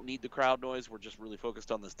we don't need the crowd noise? We're just really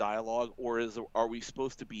focused on this dialogue, or are we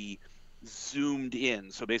supposed to be zoomed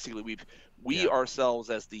in? So basically, we ourselves,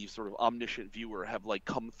 as the sort of omniscient viewer, have like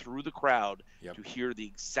come through the crowd to hear the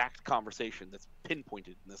exact conversation that's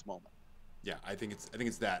pinpointed in this moment. Yeah, I think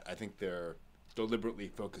it's that. I think they're deliberately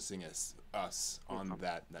focusing us on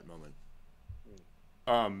that moment.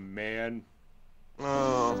 Oh man.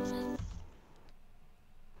 Oh.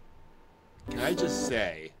 Can I just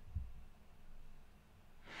say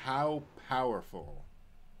how powerful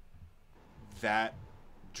that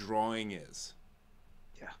drawing is?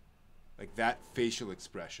 Yeah. Like that facial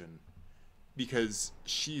expression, because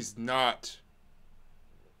she's not,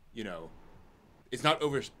 it's not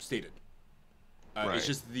overstated. Right. It's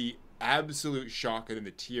just the absolute shock and then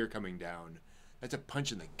the tear coming down. That's a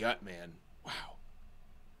punch in the gut, man. Wow.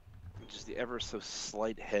 Just the ever so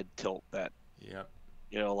slight head tilt that, Yep.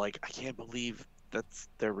 like, I can't believe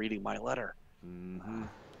they're reading my letter. Mm-hmm.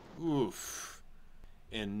 Oof.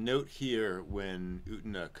 And note here when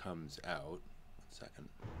Utena comes out. 1 second.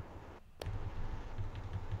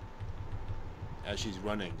 As she's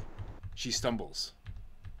running, she stumbles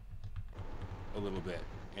a little bit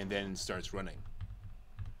and then starts running.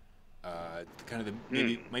 Kind of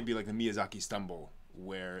might be like the Miyazaki stumble,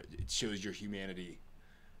 where it shows your humanity.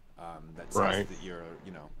 That says that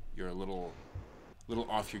you're a little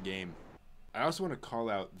off your game. I also want to call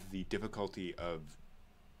out the difficulty of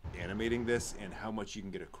animating this and how much you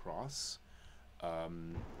can get across.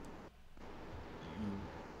 And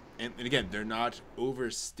again, they're not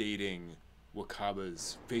overstating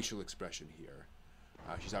Wakaba's facial expression here.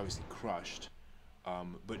 She's obviously crushed.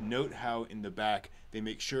 But note how in the back they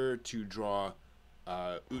make sure to draw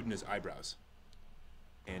Utena's eyebrows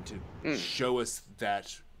and to show us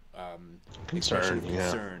that expression of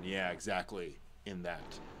concern. Yeah, exactly. In that.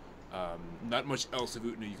 Not much else of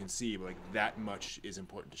Utena you can see, but like that much is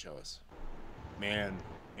important to show us. Man,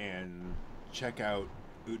 and check out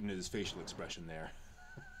Utena's facial expression there.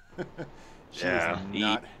 She Yeah. is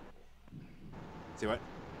not. Say what?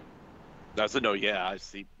 That's a no. Yeah, I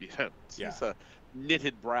see. Yeah, Yeah. she's a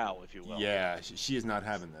knitted brow, if you will. Yeah, she is not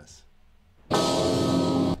having this.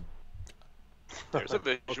 There's a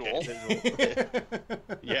visual. Okay,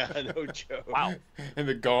 yeah, no joke. Wow. And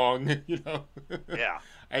the gong, you know. Yeah.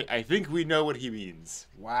 I think we know what he means.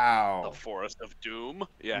 Wow. The Forest of Doom.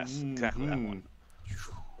 Yes, exactly that one.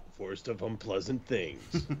 Forest of unpleasant things.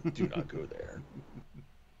 Do not go there.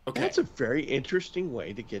 Okay. That's a very interesting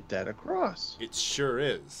way to get that across. It sure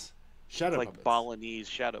is. Shadow It's like puppets. Balinese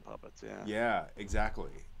shadow puppets. Yeah. Yeah,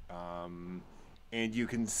 exactly. And you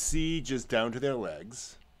can see just down to their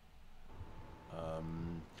legs.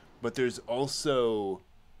 But there's also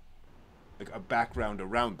like a background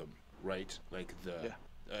around them, right? Like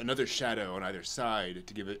another shadow on either side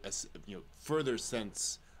to give it a further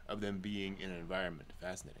sense of them being in an environment.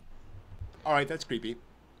 Fascinating. All right, that's creepy.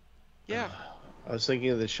 Yeah. I was thinking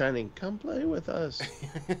of The Shining. Come play with us.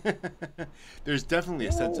 There's definitely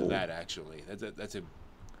a sense of that, actually. That's a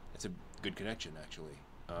good connection, actually.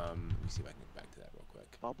 Let me see if I can get back to that real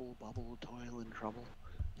quick. Bubble, bubble, toil and trouble.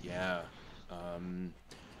 Yeah.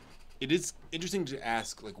 It is interesting to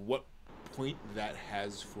ask, like, what point that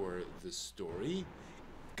has for the story,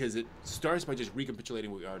 because it starts by just recapitulating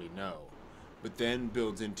what we already know, but then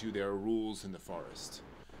builds into there are rules in the forest.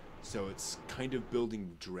 So it's kind of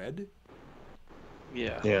building dread.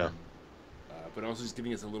 Yeah. Yeah. But also just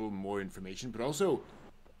giving us a little more information. But also,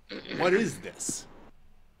 what is this?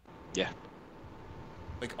 Yeah.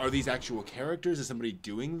 Like, are these actual characters? Is somebody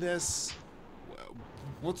doing this?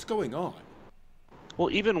 What's going on?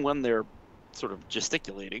 Well, even when they're sort of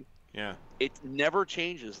gesticulating, Yeah. it never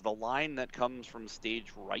changes. The line that comes from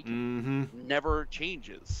stage right never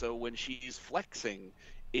changes. So when she's flexing,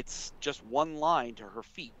 it's just one line to her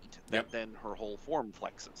feet that then her whole form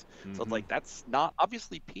flexes. So it's like, that's not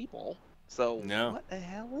obviously people. So what the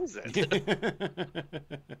hell is it?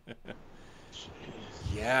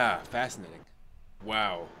 Yeah, fascinating.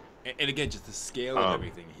 Wow. And again, just the scale of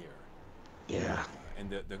everything here. Yeah. And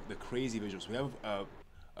the crazy visuals. We have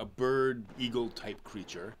a bird, eagle type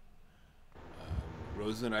creature,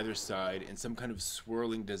 roses on either side, and some kind of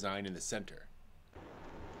swirling design in the center.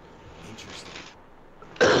 Interesting.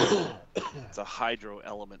 It's a hydro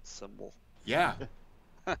element symbol. Yeah.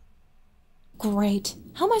 Great.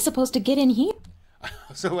 How am I supposed to get in here?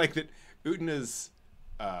 So like that Utena's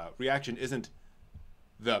reaction isn't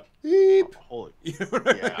the beep. Holy. You know what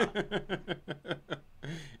I mean? Yeah.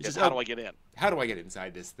 It's just, How do I get in? How do I get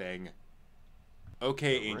inside this thing?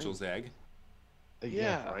 Okay, Angel's egg.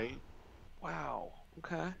 Yeah. Right. Wow.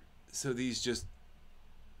 Okay. So these just...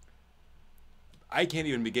 I can't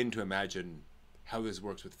even begin to imagine how this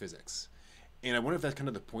works with physics. And I wonder if that's kind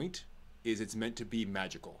of the point, is it's meant to be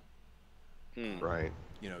magical. Right.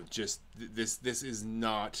 You know, just this is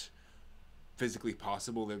not physically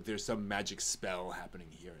possible. There's some magic spell happening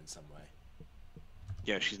here in some way.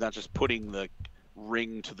 Yeah, she's not just putting the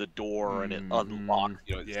ring to the door and it unlocks.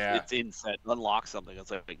 You know, it's inset, unlocks something.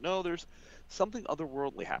 It's like, no, there's something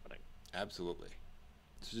otherworldly happening. Absolutely.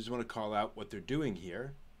 So just want to call out what they're doing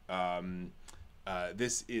here.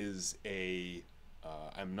 This is a...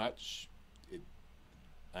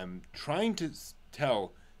 I'm trying to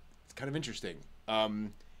tell... It's kind of interesting.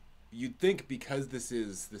 You'd think because this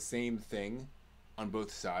is the same thing on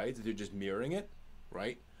both sides, they're just mirroring it,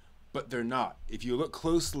 right? But they're not. If you look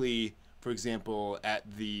closely, for example, at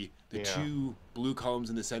the two blue columns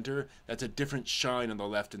in the center, that's a different shine on the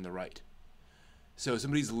left and the right. So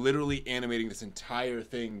somebody's literally animating this entire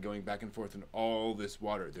thing going back and forth in all this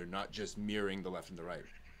water. They're not just mirroring the left and the right.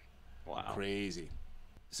 Wow. Crazy.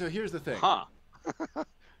 So here's the thing. Huh.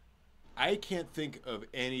 I can't think of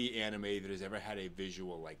any anime that has ever had a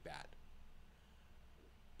visual like that.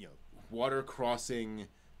 You know, water crossing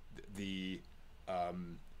the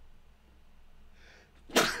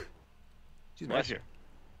excuse me. Pleasure.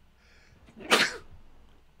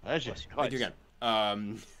 Thank you again.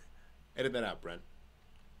 Edit that out, Brent.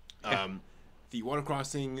 The water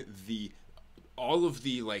crossing, all of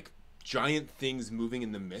the like giant things moving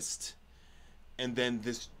in the mist, and then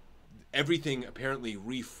everything apparently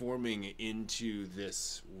reforming into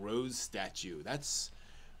this rose statue. That's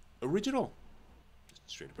original.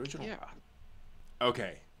 Straight up original. Yeah.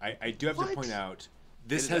 Okay, I do have to point out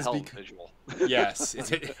this It is has a hell of a become visual. yes,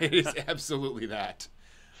 it is absolutely that.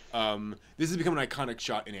 This has become an iconic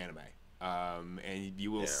shot in anime, and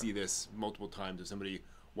you will see this multiple times of somebody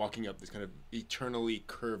walking up this kind of eternally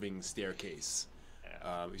curving staircase.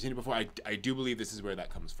 You've seen it before. I do believe this is where that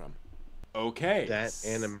comes from. Okay. That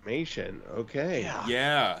animation. Okay.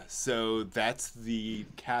 Yeah. So that's the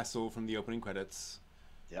castle from the opening credits.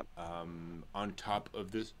 Yep. On top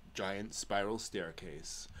of this giant spiral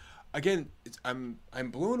staircase. Again, I'm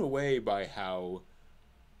blown away by how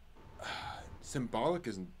symbolic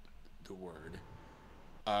isn't the word.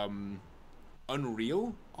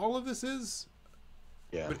 Unreal all of this is.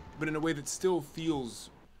 Yeah. But in a way that still feels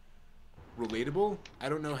relatable. I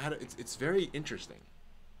don't know how to. It's very interesting.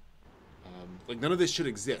 Like none of this should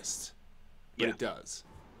exist, but it does.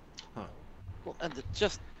 Huh. Well, and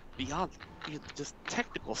just beyond just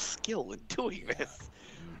technical skill in doing this.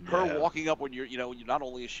 Her walking up when you're not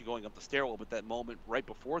only is she going up the stairwell, but that moment right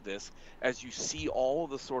before this, as you see all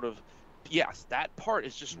the sort of, that part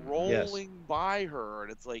is just rolling by her,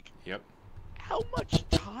 and it's like, yep. How much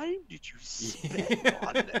time did you spend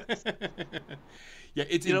on this? Yeah,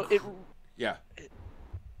 it's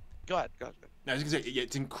Go ahead. I was gonna say,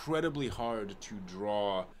 it's incredibly hard to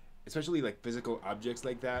draw, especially like physical objects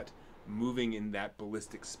like that, moving in that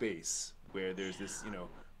ballistic space where there's this,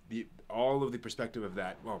 all of the perspective of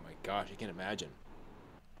that. Oh my gosh, I can't imagine.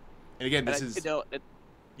 And again, I was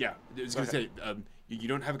gonna say, you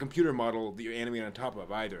don't have a computer model that you're animating on top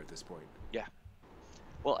of either at this point. Yeah.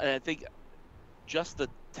 Well, and I think just the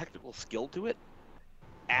technical skill to it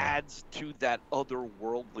adds to that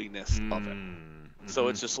otherworldliness of it. So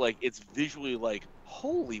it's just like, it's visually like,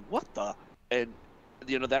 holy, what the? And,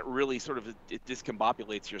 that really sort of, it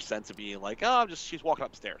discombobulates your sense of being like, she's walking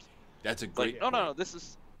upstairs. That's a great point. No, this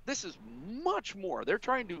is much more. They're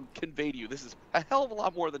trying to convey to you, this is a hell of a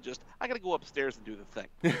lot more than just, I gotta go upstairs and do the thing.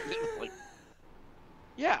 Like,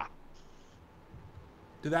 yeah.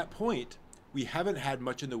 To that point, we haven't had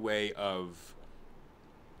much in the way of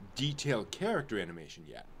detailed character animation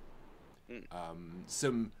yet.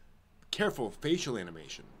 Some careful facial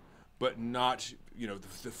animation, but not,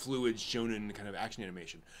 the fluid shonen kind of action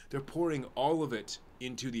animation. They're pouring all of it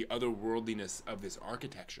into the otherworldliness of this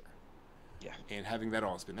architecture. Yeah. And having that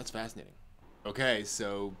all spin. That's fascinating. Okay,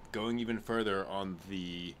 so going even further on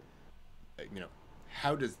the,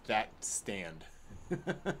 how does that stand?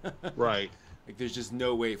 Right. Like, there's just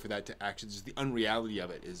no way for that to actually, just the unreality of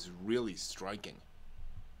it is really striking.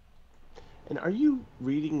 And are you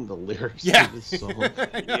reading the lyrics to this song?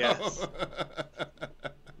 Yes.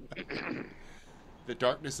 The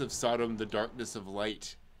darkness of Sodom, the darkness of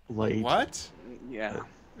light. Light. What? Yeah.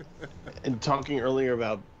 And talking earlier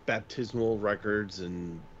about baptismal records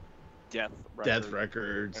and death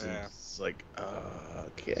records. And it's like,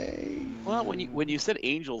 okay. Well, when you said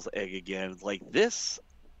Angel's Egg again, like, this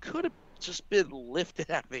could have just been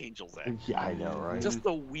lifted out of Angel's Egg. Yeah, I know, right? Just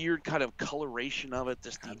the weird kind of coloration of it,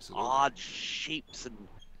 just the odd shapes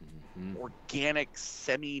and organic,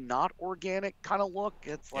 semi-not organic kind of look.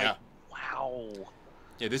 It's like, wow.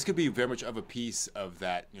 Yeah, this could be very much of a piece of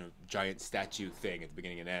that, giant statue thing at the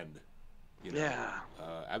beginning and end. Yeah.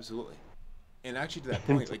 Absolutely. And actually, to that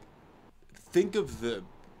point, like, think of the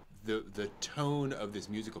tone of this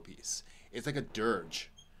musical piece. It's like a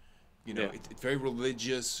dirge. It's very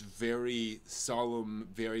religious, very solemn,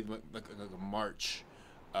 very like a march.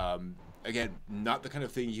 Again, not the kind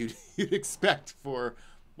of thing you'd expect for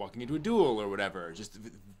walking into a duel or whatever. Just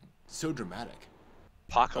so dramatic.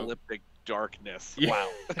 Apocalyptic darkness. Yeah.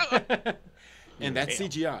 Wow. And that's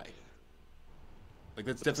CGI. Like,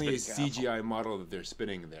 that's definitely a CGI model that they're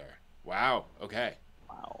spinning there. Wow. Okay.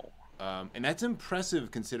 Wow. And that's impressive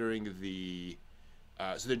considering the...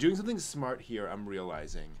 so they're doing something smart here, I'm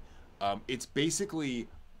realizing. It's basically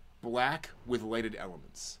black with lighted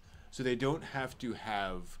elements. So they don't have to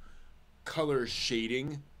have color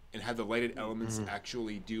shading and have the lighted elements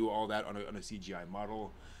actually do all that on a CGI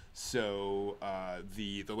model. So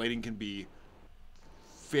the lighting can be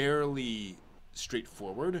fairly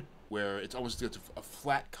straightforward, where it's almost a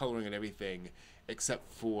flat coloring and everything,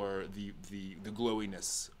 except for the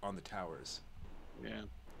glowiness on the towers. Yeah.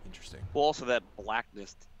 Interesting. Well, also that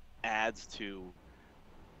blackness adds to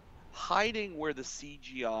hiding where the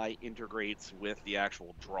CGI integrates with the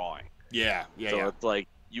actual drawing. Yeah. So it's like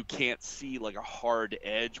you can't see like a hard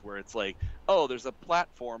edge where it's like, oh, there's a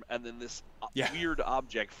platform and then this weird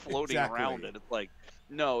object floating around it. It's like,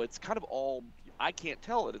 no, it's kind of all. I can't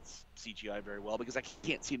tell it's CGI very well because I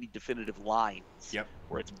can't see any definitive lines.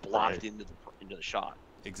 Where it's blocked into the shot.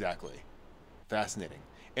 Exactly. Fascinating.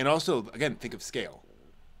 And also, again, think of scale.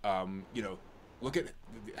 Look at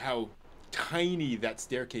how tiny that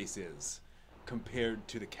staircase is compared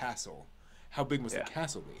to the castle. How big must the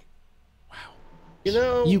castle be? Wow.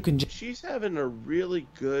 She's having a really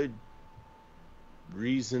good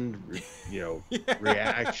reasoned,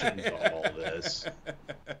 reaction to all this.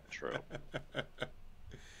 True.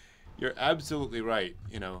 You're absolutely right.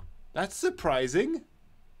 That's surprising.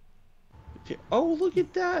 Okay. Oh, look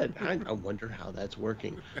at that. I wonder how that's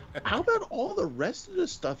working. How about all the rest of the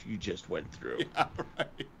stuff you just went through? Yeah,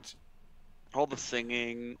 right. All the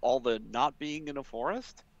singing, all the not being in a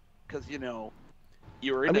forest, because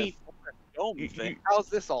you're in I a mean, forest dome you- thing. you- How's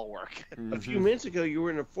this all work? A few minutes ago, you were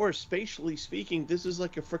in a forest. Spatially speaking, this is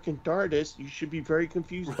like a freaking TARDIS. You should be very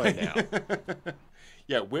confused by now.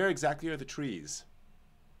 Yeah, where exactly are the trees?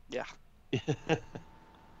 Yeah.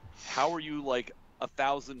 How are you like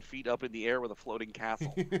 1,000 feet up in the air with a floating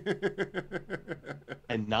castle?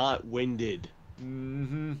 And not winded.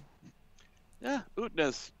 Mm-hmm. Yeah,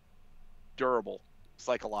 Utena's durable,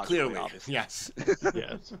 psychologically, Clearly, obviously. yes.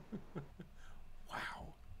 Yes. Wow.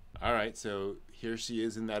 All right, so here she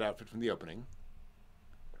is in that outfit from the opening.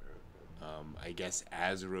 I guess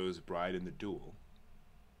as Rose Bride in the duel.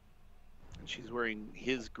 And she's wearing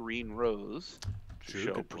his green rose to True, show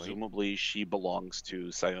good point. presumably she belongs to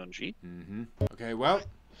Sayonji. Mm-hmm. Okay, well,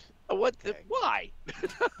 What? Why?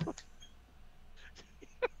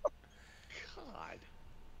 God.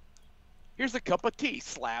 Here's a cup of tea.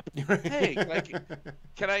 Slap. Hey,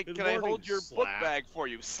 can I Good hold morning, your book Slap. bag for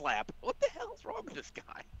you? Slap. What the hell's wrong with this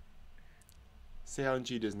guy?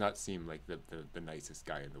 Seonji does not seem like the nicest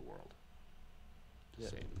guy in the world.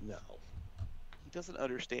 Just saying. No. He doesn't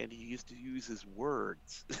understand. He used to use his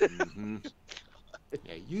words. Mm-hmm.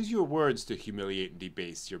 Yeah, use your words to humiliate and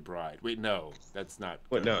debase your bride. Wait, no, that's not.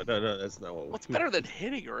 What? good. No, that's not what. What's better than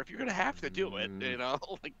hitting her if you're gonna have to do it? Mm.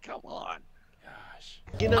 Like come on. Gosh.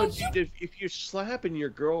 If you're slapping your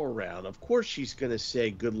girl around, of course she's gonna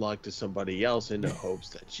say good luck to somebody else in the hopes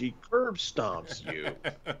that she curb stomps you.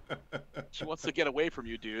 She wants to get away from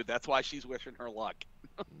you, dude. That's why she's wishing her luck.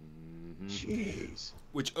 Mhm. Jeez.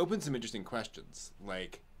 Which opens some interesting questions,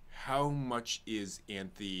 like how much is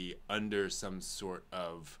Anthe under some sort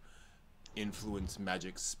of influence,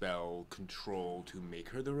 magic spell, control to make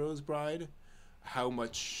her the Rose Bride? How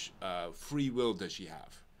much free will does she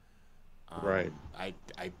have? Right. I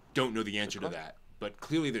don't know the answer to that, but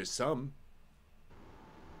clearly there's some.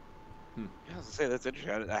 Yeah, I was gonna say that's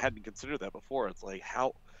interesting. I hadn't considered that before. It's like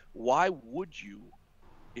why would you,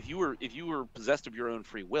 if you were possessed of your own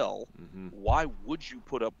free will, Mm-hmm. why would you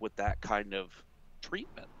put up with that kind of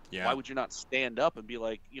treatment? Yeah. Why would you not stand up and be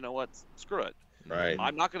like, you know what, screw it. Right.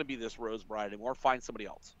 I'm not going to be this Rose Bride anymore. Find somebody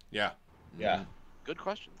else. Yeah. Yeah. Good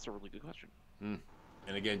question. It's a really good question. Mm.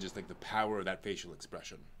 And again, just like the power of that facial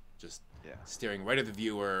expression, just Yeah. staring right at the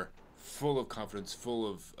viewer, full of confidence, full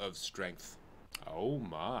of strength. Oh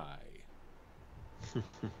my.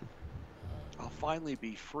 I'll finally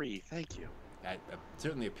be free. Thank you. That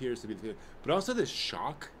certainly appears to be the feeling. But also this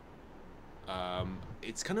shock.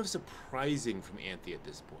 It's kind of surprising from Anthe at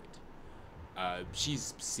this point.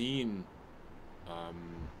 She's seen. I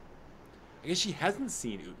guess she hasn't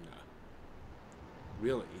seen Utena.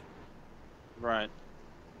 Really. Right.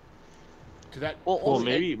 To that. Well, also-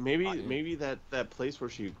 maybe that place where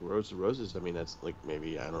she grows the roses. I mean, that's like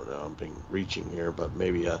maybe I don't know. I'm being reaching here, but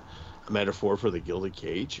maybe a metaphor for the gilded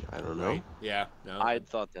cage. I don't know. Right? Yeah. No. I had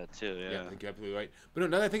thought that too. Yeah, Yeah. I think you're absolutely right. But no,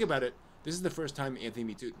 now that I think about it, this is the first time Anthe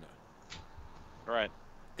meets Utena. Right.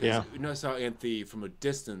 Yeah. Utena saw Anthe from a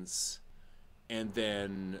distance, and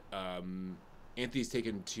then Anthe's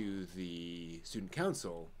taken to the student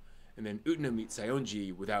council, and then Utena meets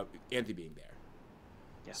Sayonji without Anthe being there.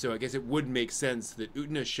 Yeah. So I guess it would make sense that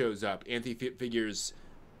Utena shows up. Anthe figures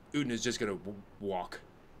Utena's just going to walk,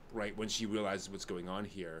 right, when she realizes what's going on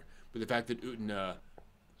here. But the fact that Utena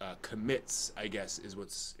commits, I guess, is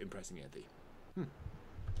what's impressing Anthe.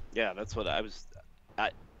 Yeah, that's what I was.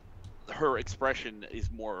 Her expression is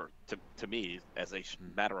more to me as a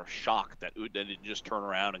matter of shock that Utena didn't just turn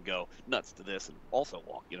around and go nuts to this and also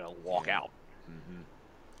walk Yeah. out. Mm-hmm.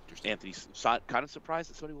 Interesting. Anthony's kind of surprised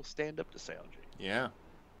that somebody will stand up to Sayonji. Yeah.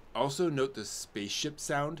 Also note the spaceship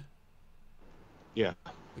sound. Yeah.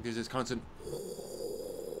 Like there's this constant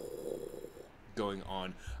going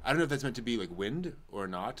on. I don't know if that's meant to be like wind or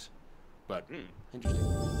not, but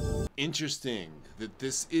interesting. Interesting that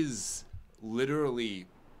this is literally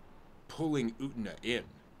pulling Utena in.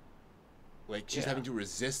 Like she's Yeah. having to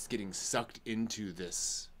resist getting sucked into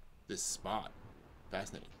this spot.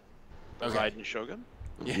 Fascinating. Okay. Raiden Shogun.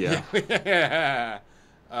 Yeah. Yeah.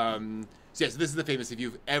 So yes, this is the famous. If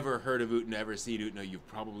you've ever heard of Utena, ever seen Utena, you've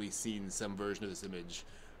probably seen some version of this image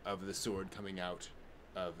of the sword coming out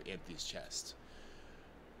of Anthe's chest.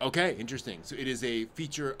 Okay, interesting. So it is a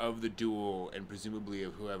feature of the duel, and presumably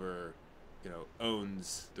of whoever,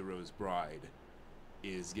 owns the Rose Bride,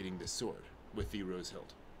 is getting this sword with the rose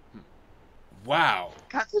hilt. Wow.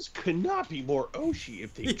 God, this could not be more Oshi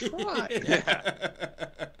if they tried.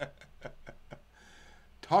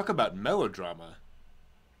 Talk about melodrama.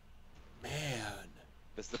 Man.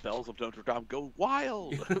 as the bells of Notre Dame go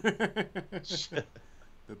wild. The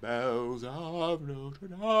bells of Notre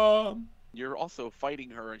Dame. You're also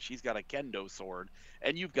fighting her, and she's got a kendo sword,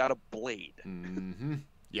 and you've got a blade. Mm-hmm.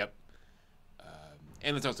 Yep.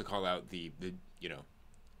 And let's also call out the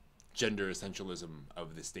gender essentialism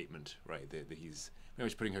of this statement, right? That he's very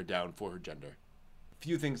much putting her down for her gender.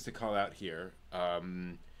 Few things to call out here.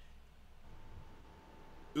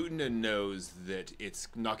 Utena knows that it's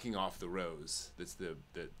knocking off the rose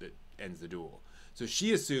that ends the duel. So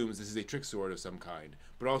she assumes this is a trick sword of some kind,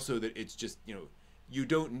 but also that it's just, you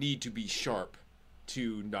don't need to be sharp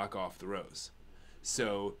to knock off the rose.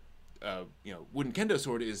 So, wooden kendo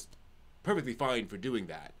sword is perfectly fine for doing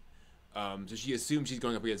that. So she assumes she's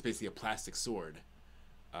going up against basically a plastic sword,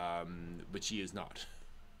 but she is not.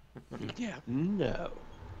 Yeah. No.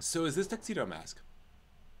 So is this Tuxedo Mask?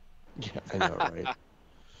 Yeah, I know, right?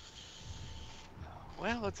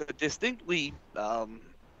 Well, it's a distinctly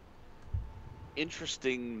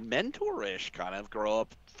interesting mentor-ish kind of grow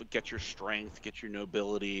up, get your strength, get your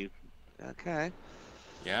nobility. Okay.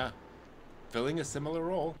 Yeah. Filling a similar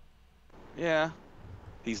role. Yeah.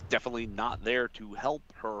 He's definitely not there to help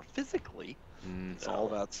her physically. It's all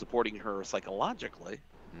about supporting her psychologically.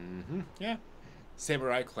 Mm-hmm. Yeah.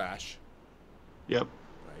 Samurai Clash. Yep.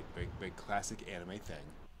 Right. Big classic anime thing.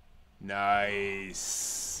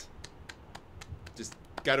 Nice. Just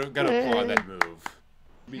gotta applaud that move.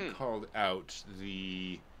 We called out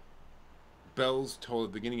the bells toll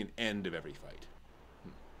at the beginning and end of every fight.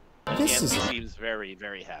 This seems very,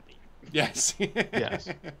 very happy. Yes. Yes.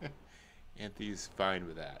 Anthony's fine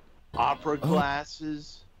with that. Opera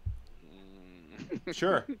glasses.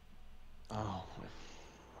 Sure. Oh.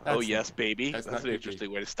 Oh yes, baby. That's an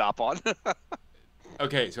interesting way to stop on.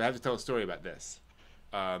 Okay, so I have to tell a story about this.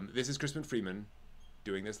 This is Crispin Freeman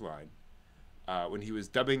doing this line. When he was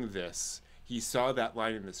dubbing this, he saw that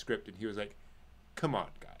line in the script and he was like, "Come on,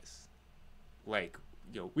 guys. Like,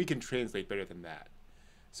 we can translate better than that."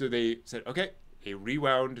 So they said, okay, they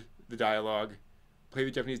rewound the dialogue, played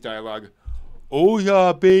the Japanese dialogue. "Oh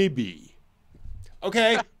yeah, baby."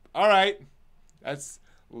 Okay, all right. That's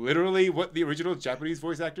literally what the original Japanese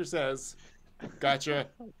voice actor says. Gotcha.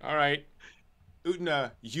 All right.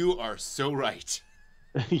 Utena, you are so right.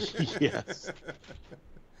 Yes.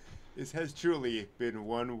 This has truly been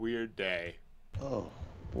one weird day. Oh,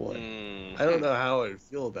 boy. I don't know how I would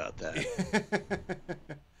feel about that.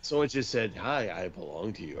 Someone just said, "Hi, I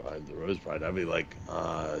belong to you. I'm the Rose Bride." I'd be like,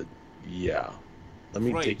 yeah. Let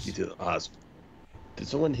me take you to the hospital. Did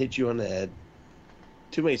someone hit you on the head?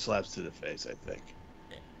 Too many slaps to the face, I think.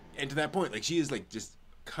 And to that point, she is just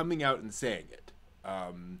coming out and saying it.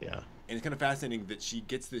 Yeah. And it's kind of fascinating that she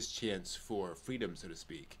gets this chance for freedom, so to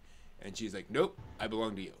speak. And she's like, "Nope, I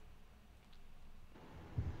belong to you."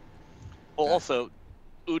 Well, also,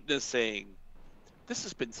 Utena's saying, "This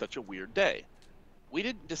has been such a weird day. We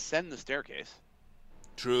didn't descend the staircase.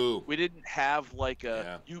 True. We didn't have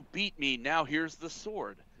you beat me, now here's the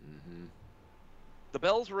sword." Mm-hmm. The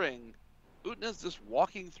bells ring. Utena's just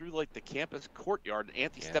walking through the campus courtyard,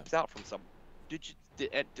 and Anthe steps out from some.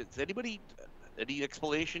 Does anybody any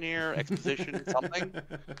explanation here? Exposition? Something?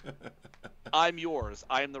 "I'm yours.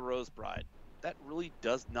 I am the Rose Bride." That really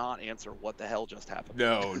does not answer what the hell just happened.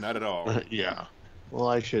 No, not at all. Yeah. Well,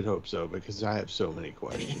 I should hope so, because I have so many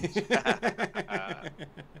questions.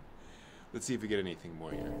 Let's see if we get anything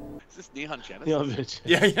more here. Is this Nihon Genesis?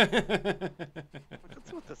 Yeah.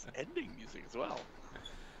 What's with this ending music as well?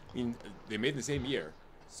 I mean, they made in the same year,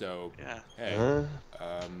 so yeah. Hey.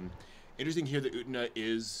 Interesting here that Utena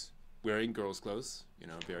is wearing girls' clothes.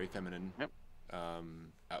 Very feminine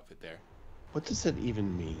outfit there. What does that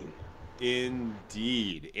even mean?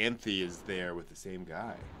 Indeed, Anthe is there with the same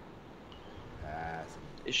guy.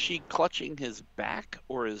 Is she clutching his back,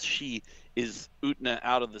 or is Utena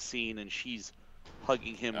out of the scene and she's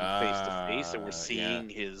hugging him face to face, and we're seeing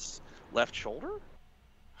his left shoulder?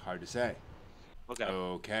 Hard to say.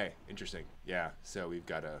 Okay, interesting. Yeah, so we've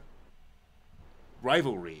got a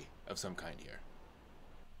rivalry of some kind here.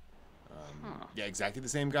 Yeah, exactly the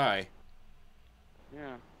same guy.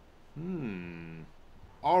 Yeah.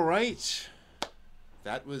 All right.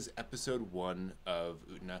 That was episode 1 of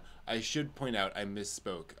Utena. I should point out, I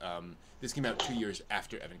misspoke. This came out 2 years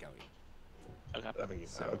after Evangelion. Okay.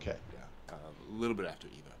 Okay. Yeah, a little bit after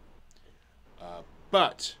Eva.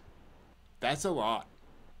 But that's a lot.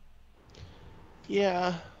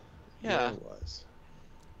 Yeah, it was.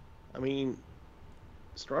 I mean,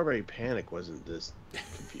 Strawberry Panic wasn't this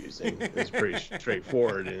confusing. It was pretty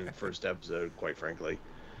straightforward in the first episode, quite frankly.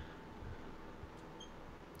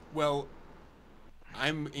 Well,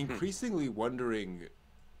 I'm increasingly wondering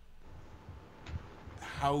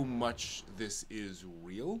how much this is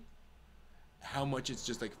real, how much it's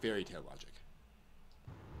just like fairy tale logic.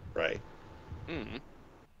 Right. Mm-hmm.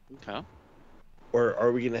 Okay. Or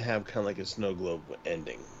are we going to have kind of like a snow globe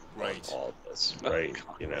ending? Right. On all of this, right?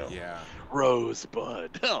 You know. Yeah.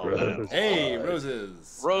 Rosebud. Oh, Rosebud. Hey,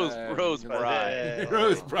 roses. Rose Bride.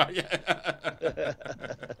 Rose Bride. Yeah.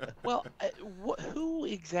 Well, who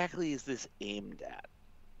exactly is this aimed at?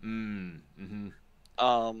 Mm-hmm.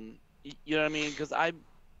 You know what I mean? Because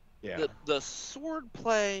Yeah. the sword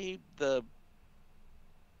play, the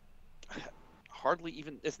hardly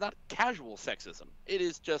even, it's not casual sexism. It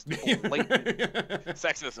is just blatant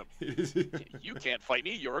sexism. You can't fight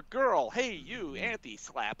me. You're a girl. Hey, you, Anthe,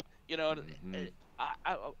 slap. You know,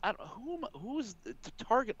 I don't know who's the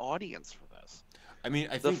target audience for this. I mean,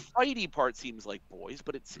 I the think fighty part seems like boys,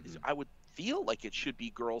 but it's I would feel like it should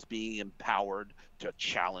be girls being empowered to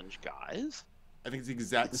challenge guys. I think it's the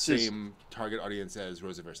exact same target audience as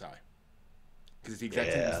Rose of Versailles, because it's the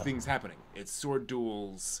exact same things happening. It's sword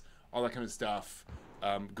duels, all that kind of stuff.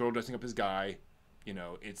 Girl dressing up as guy, you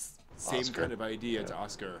know, it's same Oscar. kind of idea to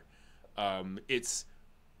Oscar. It's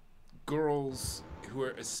girls who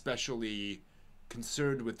are especially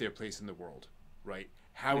concerned with their place in the world, right?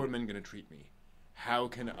 How are men going to treat me? How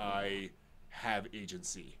can I have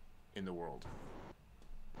agency in the world?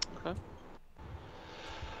 Okay.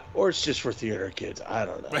 Or it's just for theater kids. I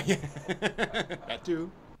don't know. That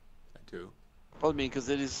too. Well, I mean, because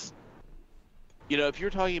it is, you know, if you're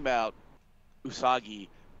talking about Usagi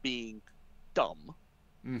being dumb,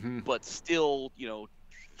 but still, you know,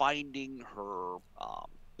 finding her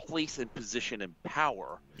place and position and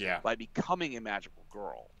power by becoming a magical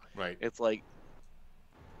girl. Right. It's like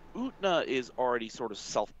Utena is already sort of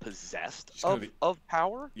self-possessed of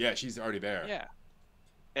power. Yeah, she's already there. Yeah.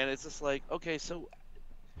 And it's just like, okay, so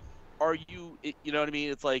are you, you know what I mean?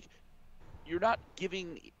 It's like you're not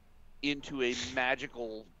giving into a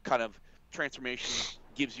magical kind of transformation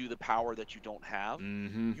gives you the power that you don't have.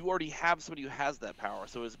 You already have somebody who has that power.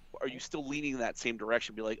 So are you still leaning in that same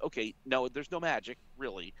direction? Be like, okay, no, there's no magic,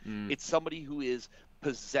 really. It's somebody who is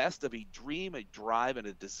possessed of a dream, a drive, and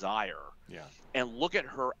a desire. Yeah. And look at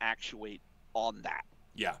her actuate on that.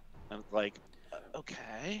 Yeah. And it's like,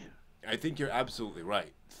 okay. I think you're absolutely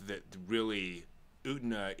right. That really,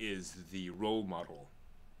 Utena is the role model,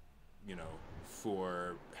 you know,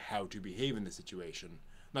 for how to behave in this situation.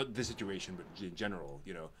 Not this situation, but in general,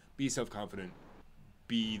 you know, be self-confident,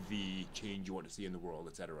 be the change you want to see in the world,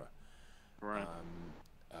 etc. Right.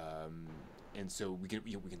 And so we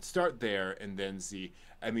can start there and then see.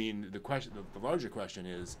 I mean, the larger question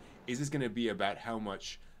is this going to be about how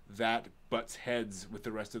much that butts heads with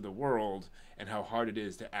the rest of the world and how hard it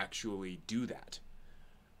is to actually do that?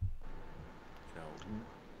 You know,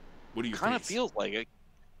 what do you kind of feels like it,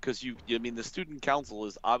 because I mean, the student council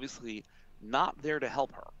is obviously not there to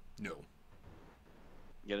help her. No.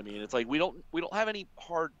 You know what I mean? It's like we don't have any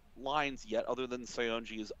hard lines yet, other than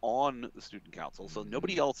Sayonji is on the student council, so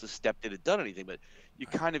nobody else has stepped in and done anything. But you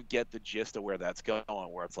kind of get the gist of where that's going,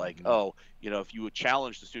 where it's like, oh, you know, if you would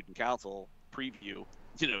challenge the student council preview,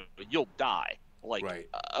 you know, you'll die. Like, right.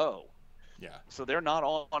 Oh, yeah. So they're not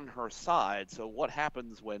on her side. So what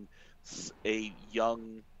happens when a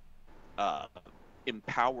young,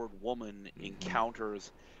 empowered woman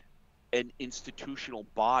encounters an institutional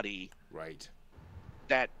body, right,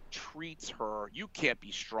 that treats her, you can't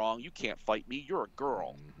be strong, you can't fight me, you're a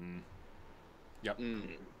girl. Yep.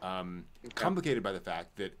 Complicated by the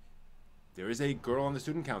fact that there is a girl on the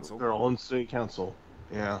student council. Girl on the student council.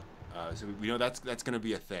 Yeah. So we know that's going to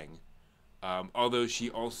be a thing. Although she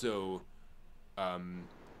also,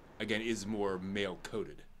 again, is more male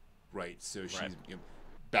coded, right? So she's you know,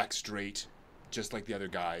 back straight, just like the other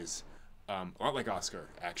guys. A lot like Oscar,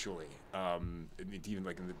 actually. Even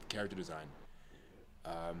like in the character design.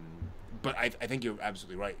 But I think you're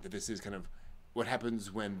absolutely right that this is kind of what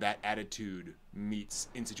happens when that attitude meets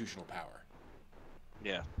institutional power.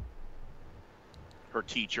 Yeah. Her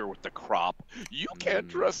teacher with the crop. You can't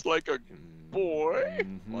dress like a boy.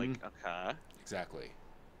 Like, okay. Exactly.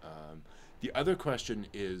 The other question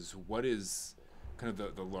is, what is kind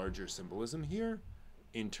of the larger symbolism here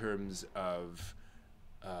in terms of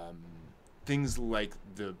things like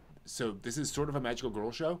so this is sort of a magical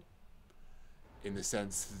girl show in the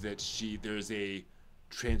sense that there's a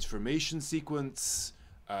transformation sequence.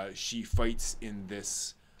 She fights in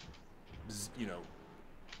this, you know,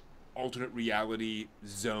 alternate reality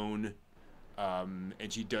zone, and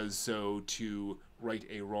she does so to right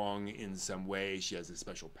a wrong in some way. She has a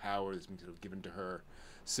special power that's been sort of given to her.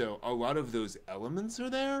 So a lot of those elements are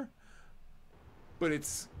there, but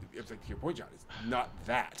it's like to your point, John. It's not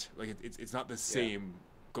that. Like it's not the same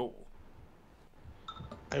goal.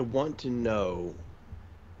 I want to know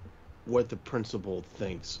what the principal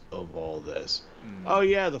thinks of all this. Oh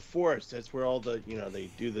yeah, the forest. That's where all the they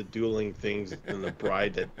do the dueling things, and the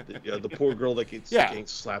bride the poor girl that gets Yeah. getting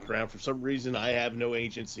slapped around for some reason. I have no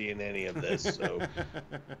agency in any of this, so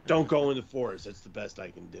don't go in the forest. That's the best I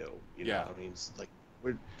can do. Yeah. I mean, it's like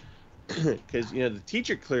we're because the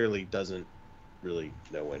teacher clearly doesn't really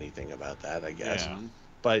know anything about that, I guess. Yeah.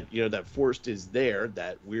 But that forest is there.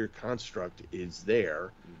 That weird construct is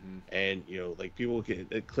there. And like people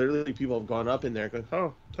clearly people have gone up in there going,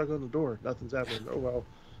 oh, tug on the door, nothing's happening. Oh well,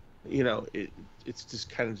 it's just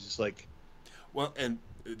kind of just like, well, and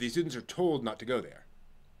the students are told not to go there,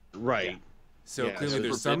 right? Yeah. So Yeah, clearly so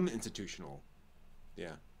there's some institutional,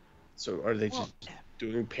 yeah. So are they just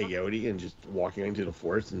doing peyote and just walking into the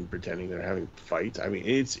forest and pretending they're having fights? I mean,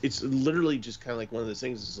 it's literally just kind of like one of those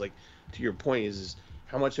things. Is like, to your point, is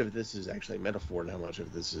how much of this is actually metaphor and how much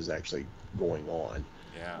of this is actually going on.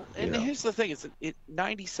 Yeah. And here's the thing: it's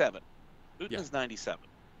 97. Utena's 97.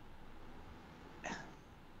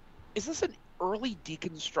 Is this an early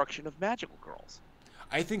deconstruction of magical girls?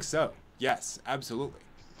 I think so. Yes, absolutely.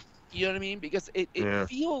 You know what I mean? Because it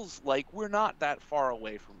feels like we're not that far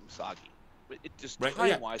away from Usagi. It just Right.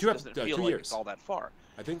 time-wise, it doesn't feel 2 like years. it's all that far.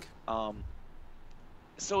 I think.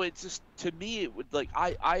 So it's just, to me, it would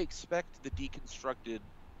I expect the deconstructed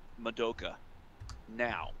Madoka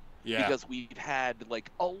now. Yeah. Because we've had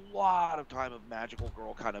like a lot of time of magical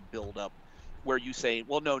girl kind of build up, where you say,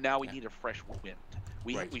 well, no, now we need a fresh wind.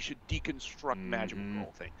 We should deconstruct magical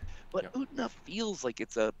girl thing. But Utena feels like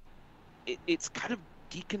it's kind of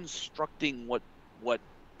deconstructing what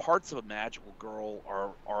parts of a magical girl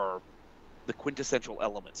are the quintessential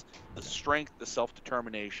elements: the strength, the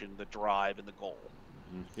self-determination, the drive, and the goal.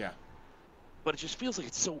 Yeah. But it just feels like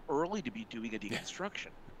it's so early to be doing a deconstruction.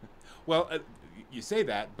 Well, you say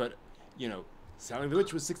that, but Silent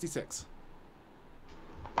Village was 66.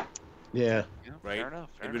 Yeah. Right. Fair enough.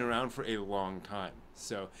 It'd been around for a long time,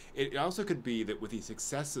 so it also could be that with the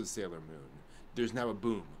success of Sailor Moon, there's now a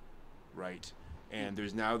boom, right? And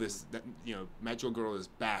there's now this Magical Girl is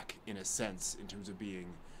back in a sense in terms of being,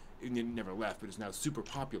 it never left, but it's now super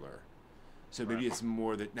popular. So maybe it's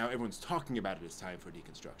more that now everyone's talking about it. It's time for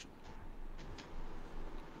deconstruction.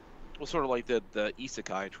 Well, sort of like the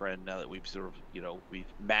isekai trend now that we've sort of,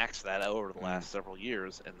 we've maxed that out over the last several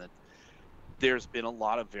years, and that there's been a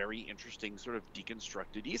lot of very interesting sort of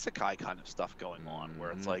deconstructed isekai kind of stuff going on,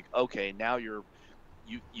 where it's like, okay, now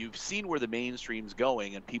you've seen where the mainstream's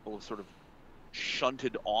going, and people have sort of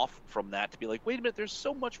shunted off from that to be like, wait a minute, there's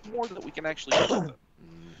so much more that we can actually do with it.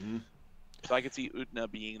 So I could see Utena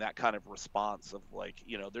being that kind of response of like,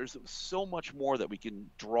 there's so much more that we can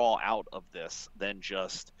draw out of this than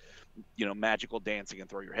just, magical dancing and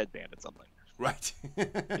throw your headband at something. Right.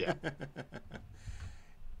 Yeah.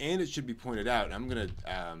 And it should be pointed out, I'm going to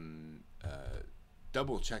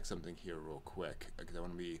double check something here real quick because I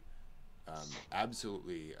want to be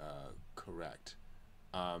absolutely correct.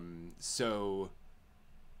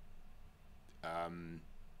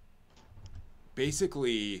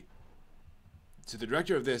 Basically, so the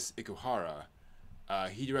director of this, Ikuhara,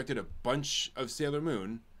 he directed a bunch of Sailor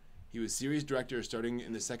Moon. He was series director starting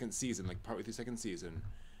in the second season, like partway through the second season.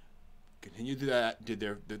 Continued to that, did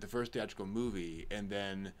the first theatrical movie, and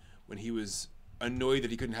then when he was annoyed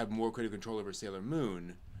that he couldn't have more creative control over Sailor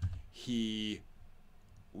Moon, he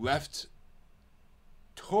left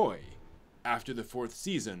Toei after the fourth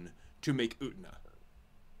season to make Utena.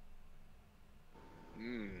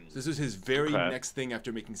 So this was his very next thing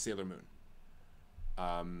after making Sailor Moon,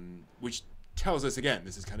 which tells us again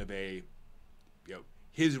this is kind of a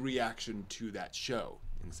his reaction to that show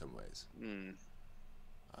in some ways.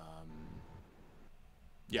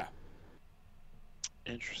 Yeah.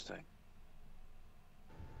 Interesting.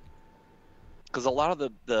 Because a lot of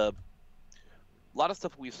a lot of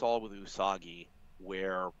stuff we saw with Usagi,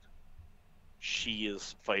 where she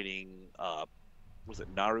is fighting, was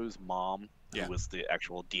it Naru's mom, who was the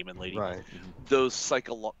actual demon lady? Right. Those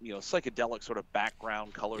psychedelic sort of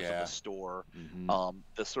background colors of the store,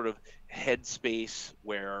 the sort of headspace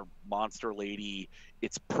where Monster Lady,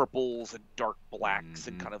 it's purples and dark blacks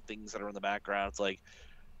and kind of things that are in the background. It's like,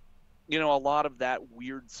 a lot of that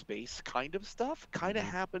weird space kind of stuff kind of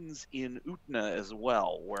happens in Utena as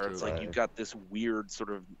well, where it's like you've got this weird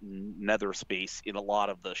sort of nether space in a lot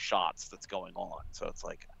of the shots that's going on. So it's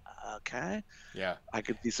like, okay, I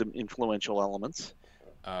could see some influential elements.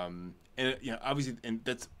 And obviously, and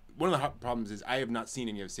that's one of the hot problems is I have not seen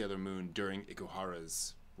any of Sailor Moon during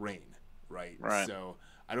Ikuhara's reign, right? Right. So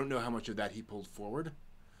I don't know how much of that he pulled forward.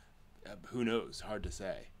 Who knows? Hard to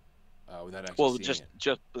say. without actually Well, seeing just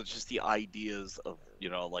it. just the ideas of, you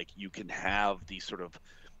know, like you can have these sort of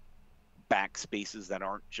backspaces that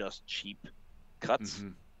aren't just cheap cuts, Mm-hmm.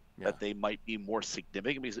 Yeah. that they might be more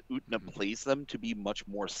significant because Utna plays them to be much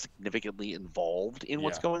more significantly involved in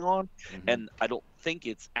what's Yeah. going on. Mm-hmm. And I don't think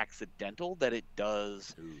it's accidental that it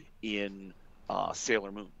does Ooh. in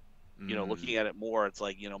Sailor Moon. You know, looking at it more, it's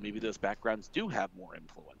like, you know, maybe those backgrounds do have more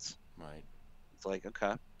influence. Right. It's like,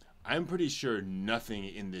 okay. I'm pretty sure nothing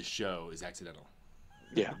in this show is accidental.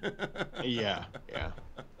 Yeah. Yeah.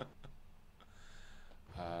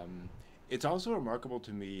 It's also remarkable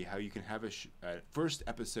to me how you can have a first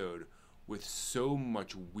episode with so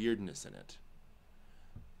much weirdness in it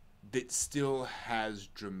that still has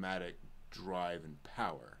dramatic drive and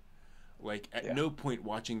power. Like, at no point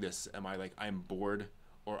watching this am I like, I'm bored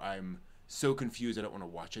or I'm so confused I don't want to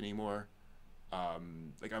watch anymore.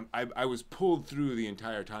 Like, I was pulled through the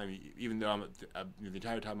entire time, even though the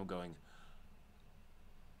entire time I'm going,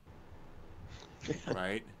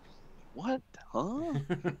 right? What? Huh?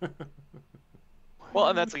 Well,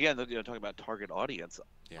 and that's again, you know, talking about target audience.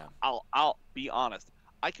 Yeah. I'll be honest.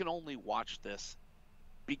 I can only watch this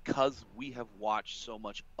because we have watched so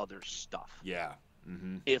much other stuff. Yeah.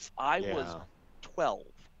 Mm-hmm. If I was 12,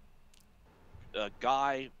 a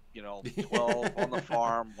guy, you know, 12 on the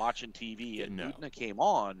farm watching TV, and Utna came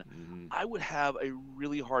on, I would have a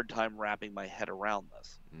really hard time wrapping my head around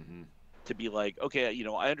this. To be like, okay, you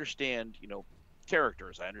know, I understand, you know,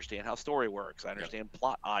 characters, I understand how story works, I understand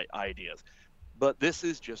plot ideas, but this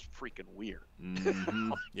is just freaking weird.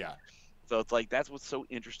 Yeah. So it's like, that's what's so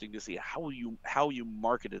interesting to see how you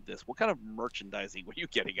marketed this. What kind of merchandising were you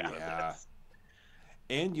getting out of this?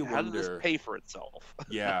 And you how wonder, did this pay for itself?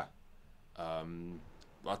 Yeah.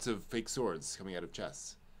 Lots of fake swords coming out of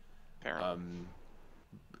chests. Apparently.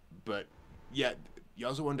 But yeah, you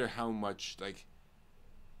also wonder how much, like,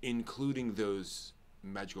 including those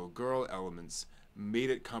magical girl elements made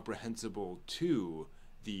it comprehensible to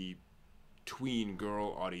the tween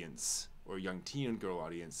girl audience or young teen girl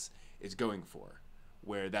audience is going for,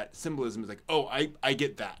 where that symbolism is like, oh, I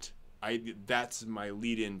get that. That's my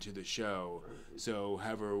lead in to the show. So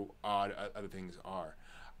however odd other things are.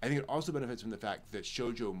 I think it also benefits from the fact that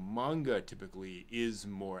shoujo manga typically is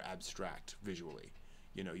more abstract visually.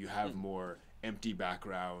 You know, you have more empty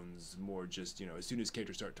backgrounds, more just, you know, as soon as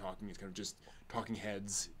characters start talking, it's kind of just talking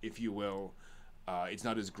heads, if you will. It's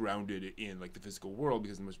not as grounded in, like, the physical world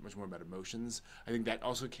because it's much more about emotions. I think that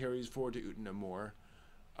also carries forward to Utena more,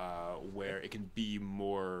 where it can be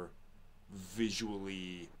more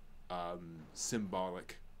visually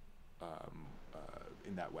symbolic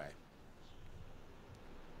in that way.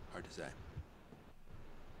 Hard to say.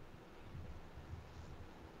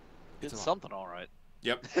 It's something, all right.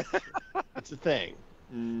 Yep. It's a thing.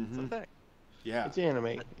 It's a thing. Yeah. It's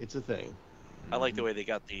anime. It's a thing. I like the way they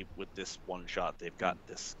got with this one shot. They've got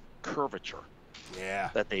this curvature. Yeah.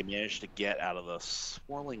 That they managed to get out of the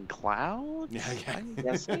swirling clouds. Yeah. I'm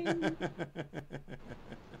guessing.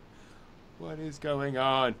 What is going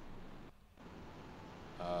on?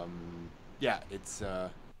 Yeah, it's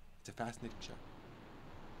a fascinating show.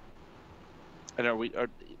 And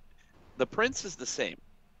the prince is the same.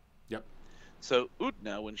 Yep. So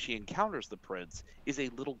Utna, when she encounters the prince, is a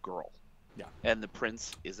little girl. Yeah. And the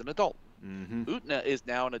prince is an adult. Utna is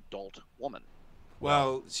now an adult woman.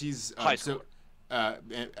 Well, she's high school. So,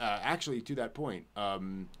 actually, to that point,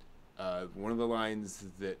 one of the lines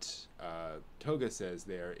that Toga says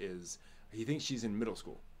there is he thinks she's in middle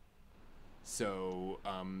school. So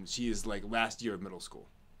she is like last year of middle school,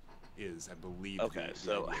 is I believe. Okay, the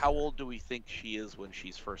so idea. how old do we think she is when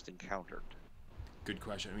she's first encountered? Good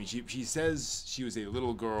question. I mean, she says she was a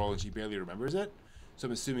little girl and she barely remembers it. So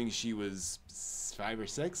I'm assuming she was 5 or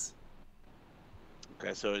 6.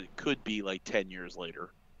 Okay, so it could be like 10 years later.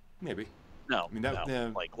 Maybe. No, I mean,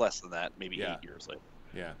 that, like less than that, maybe yeah. 8 years later.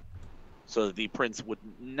 Yeah. So the prince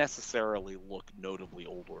wouldn't necessarily look notably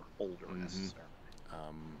older necessarily.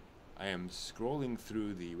 I am scrolling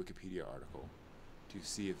through the Wikipedia article to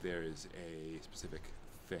see if there is a specific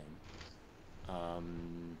thing.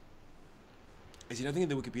 I see nothing in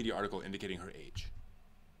the Wikipedia article indicating her age.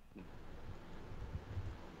 So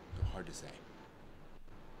hard to say.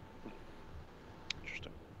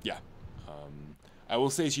 Interesting. Yeah. I will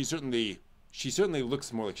say she certainly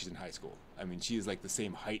looks more like she's in high school. I mean, she is like the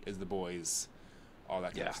same height as the boys, all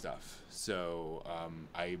that kind of stuff. So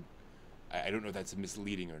I don't know if that's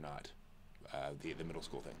misleading or not, the middle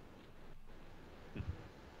school thing.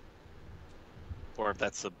 Or if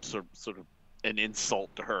that's a sort of an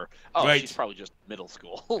insult to her. Oh, right. She's probably just middle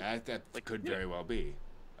school. That like, could very well be.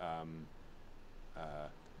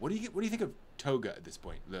 What do you think of Toga at this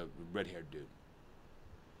point, the red-haired dude?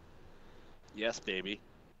 Yes, baby.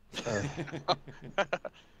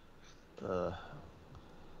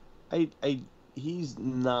 He's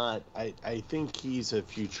not. I think he's a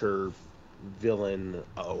future villain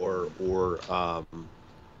or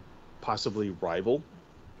possibly rival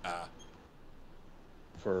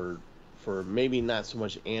for maybe not so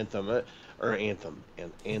much Anthem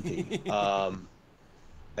and Anthe.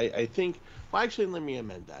 I think. Well, actually, let me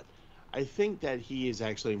amend that. I think that he is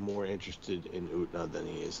actually more interested in Utna than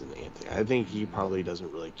he is in Anthe. I think he probably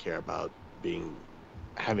doesn't really care about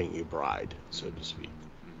having a bride, so to speak.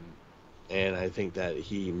 And I think that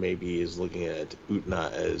he maybe is looking at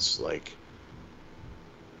Utna as like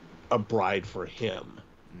a bride for him,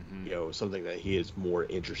 something that he is more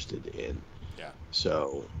interested in. Yeah.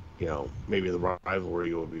 So, maybe the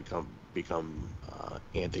rivalry will become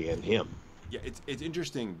Anthe and him. Yeah, it's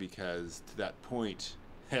interesting because to that point,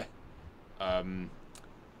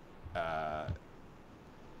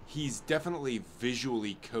 he's definitely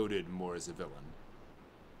visually coded more as a villain.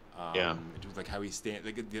 Yeah. It was like how he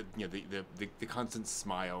the constant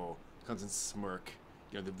smile, constant smirk,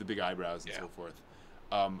 the big eyebrows and so forth.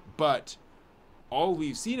 But all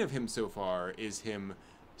we've seen of him so far is him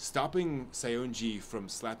stopping Saionji from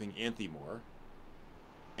slapping Anthe more,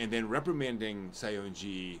 and then reprimanding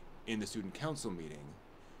Saionji in the student council meeting,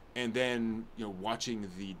 and then watching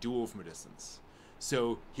the duel from a distance.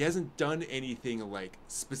 So he hasn't done anything like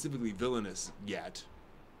specifically villainous yet,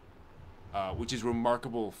 which is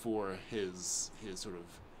remarkable for his sort of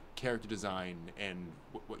character design and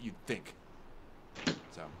what you'd think.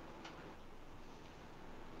 So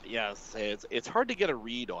yes, it's hard to get a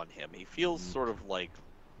read on him. He feels sort of like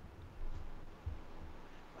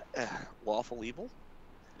lawful evil.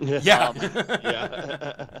 Yeah.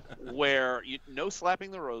 Yeah. Where no slapping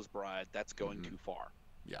the Rose Bride, that's going too far.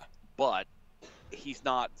 Yeah. But he's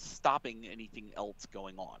not stopping anything else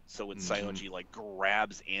going on. So when Saionji like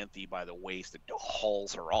grabs Anthe by the waist and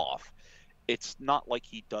hauls her off, it's not like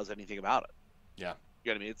he does anything about it. Yeah.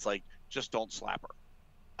 You know what I mean? It's like, just don't slap her.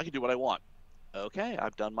 I can do what I want. Okay,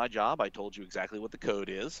 I've done my job. I told you exactly what the code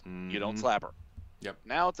is. You don't slap her. Yep.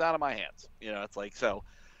 Now it's out of my hands. It's like, so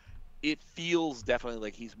it feels definitely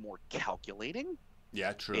like he's more calculating.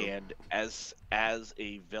 Yeah, true. And as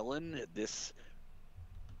a villain, this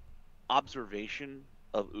observation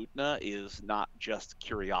of Utna is not just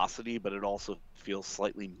curiosity, but it also feels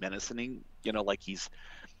slightly menacing. Like he's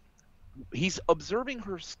observing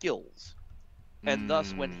her skills, and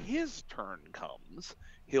thus when his turn comes,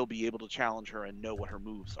 he'll be able to challenge her and know what her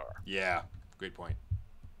moves are. Yeah, great point.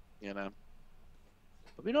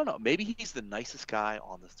 But we don't know. Maybe he's the nicest guy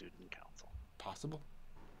on the student council. Possible.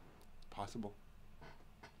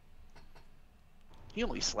 He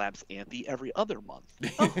only slaps Anthe every other month.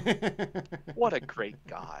 Oh, what a great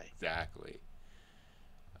guy. Exactly.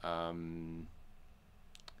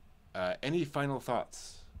 Any final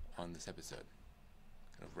thoughts on this episode?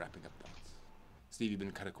 Kind of wrapping up thoughts. Steve, you've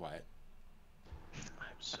been kind of quiet.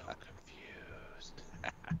 I'm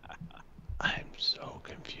so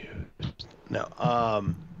confused. No.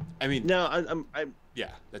 I mean, no. I'm.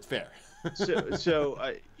 Yeah, that's fair. so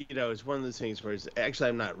it's one of those things where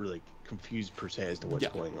I'm not really confused per se as to what's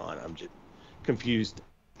going on. I'm just confused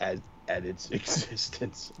at its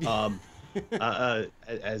existence.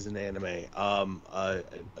 As an anime. I'm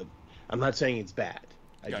not saying it's bad.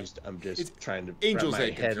 I'm just trying to Angel's wrap my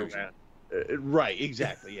Egg head confusion. around. Right,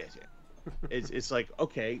 exactly. Yes, yeah. It's like,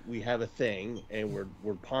 okay, we have a thing and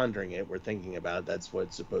we're pondering it, we're thinking about it, that's what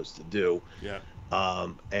it's supposed to do. Yeah.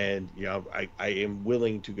 And I am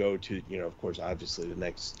willing to go to, of course, obviously the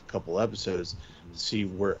next couple episodes to see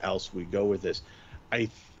where else we go with this. I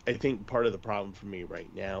think part of the problem for me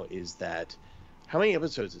right now is that, how many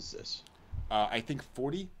episodes is this? I think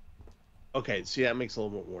 40. Okay, see, that makes a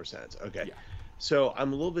little bit more sense. Okay. Yeah. So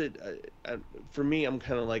I'm a little bit, for me, I'm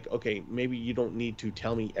kind of like, okay, maybe you don't need to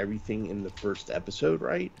tell me everything in the first episode,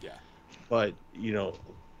 right? Yeah. But,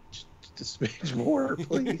 just a smidge more,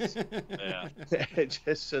 please. Yeah.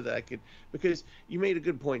 Just so that I could, because you made a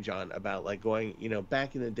good point, John, about like going,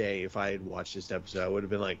 back in the day, if I had watched this episode, I would have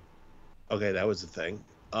been like, okay, that was the thing.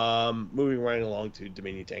 Moving right along to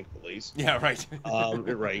Dominion Tank Police. Yeah, right.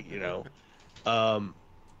 Right,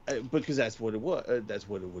 because that's what it was. That's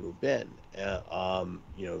what it would have been.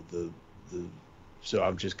 So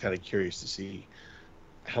I'm just kind of curious to see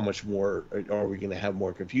how much more. Are we going to have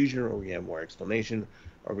more confusion? Or are we going to have more explanation?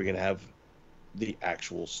 Or are we going to have the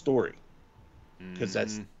actual story? Because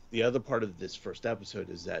that's the other part of this first episode,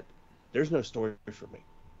 is that there's no story for me.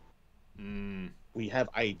 We have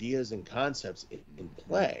ideas and concepts in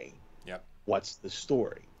play. Yep. What's the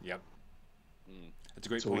story? Yep. Mm. That's a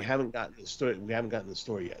great So point. we haven't gotten the story. We haven't gotten the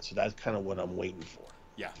story yet. So that's kind of what I'm waiting for.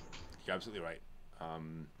 Yeah, you're absolutely right.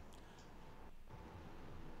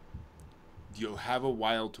 You'll have a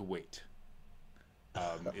while to wait.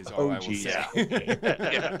 Is all I will say.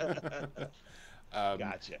 Yeah.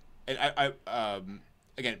 Gotcha. And I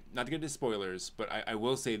again, not to get into spoilers, but I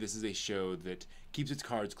will say this is a show that keeps its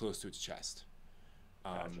cards close to its chest.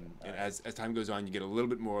 And as time goes on, you get a little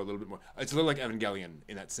bit more. It's a little like Evangelion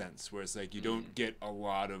in that sense, where it's like you don't get a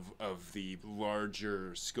lot of the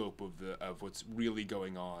larger scope of what's really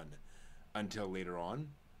going on until later on,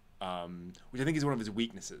 which I think is one of his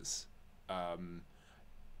weaknesses.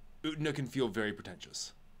 Utena can feel very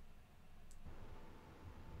pretentious.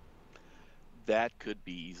 That could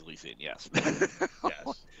be easily seen, yes. Yes.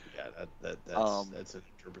 Yeah. That's an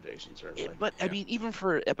interpretation, certainly. But I mean, even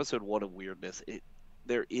for episode 1 of Weirdness,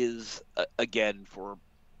 there is again for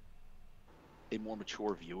a more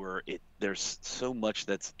mature viewer, there's so much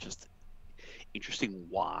that's just interesting.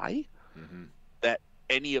 Why that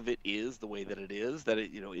any of it is the way that it is, that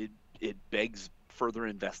it begs further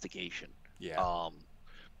investigation. Yeah.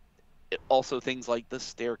 Also things like the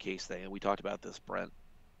staircase thing, and we talked about this, Brent,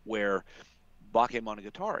 where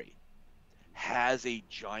Bakemonogatari has a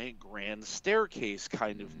giant grand staircase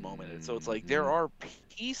kind of moment. And so it's like there are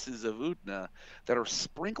pieces of Utena that are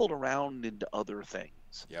sprinkled around into other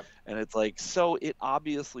things. Yep. And it's like, so it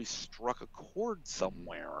obviously struck a chord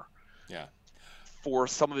somewhere. Yeah. For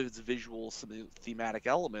some of its visual, some of the thematic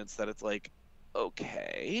elements that it's like,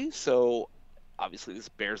 okay, so obviously this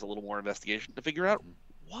bears a little more investigation to figure out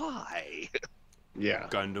why. Yeah.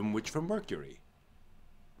 Gundam Witch from Mercury.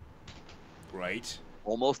 Right?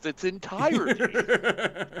 Almost its entirety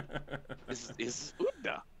is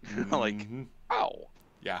Utena. Like, wow.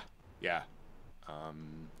 Yeah. Yeah.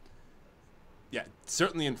 Yeah,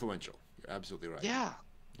 certainly influential. You're absolutely right. Yeah.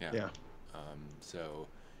 Yeah. So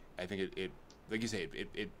I think it like you say,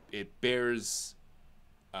 it bears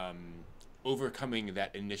overcoming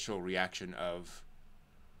that initial reaction of,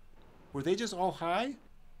 were they just all high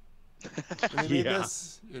when they made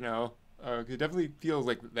this? You know, it definitely feels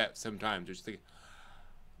like that sometimes. You're just thinking,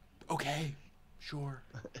 okay, sure.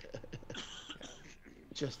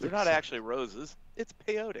 They're not actually roses. It's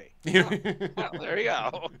peyote. Well, there you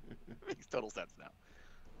go. Makes total sense now.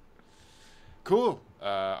 Cool.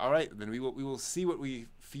 All right, then we will see what we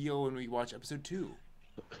feel when we watch episode 2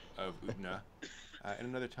 of Utena in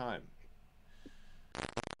another time.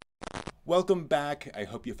 Welcome back. I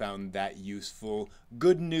hope you found that useful.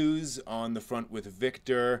 Good news on the front with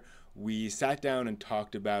Victor. We sat down and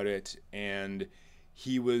talked about it, and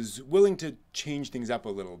he was willing to change things up a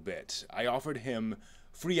little bit. I offered him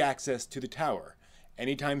free access to the tower.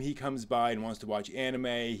 Anytime he comes by and wants to watch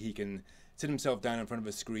anime, he can sit himself down in front of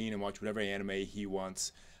a screen and watch whatever anime he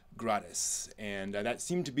wants gratis. And that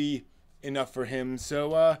seemed to be enough for him.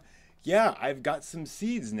 So, yeah, I've got some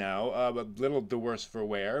seeds now, a little the worse for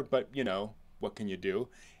wear, but, you know, what can you do?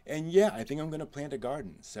 And, yeah, I think I'm going to plant a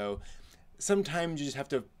garden. So sometimes you just have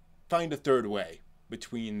to find a third way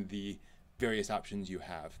between the various options you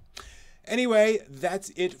have. Anyway,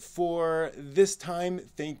 that's it for this time.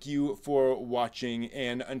 Thank you for watching,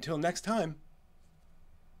 and until next time,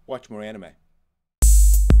 watch more anime.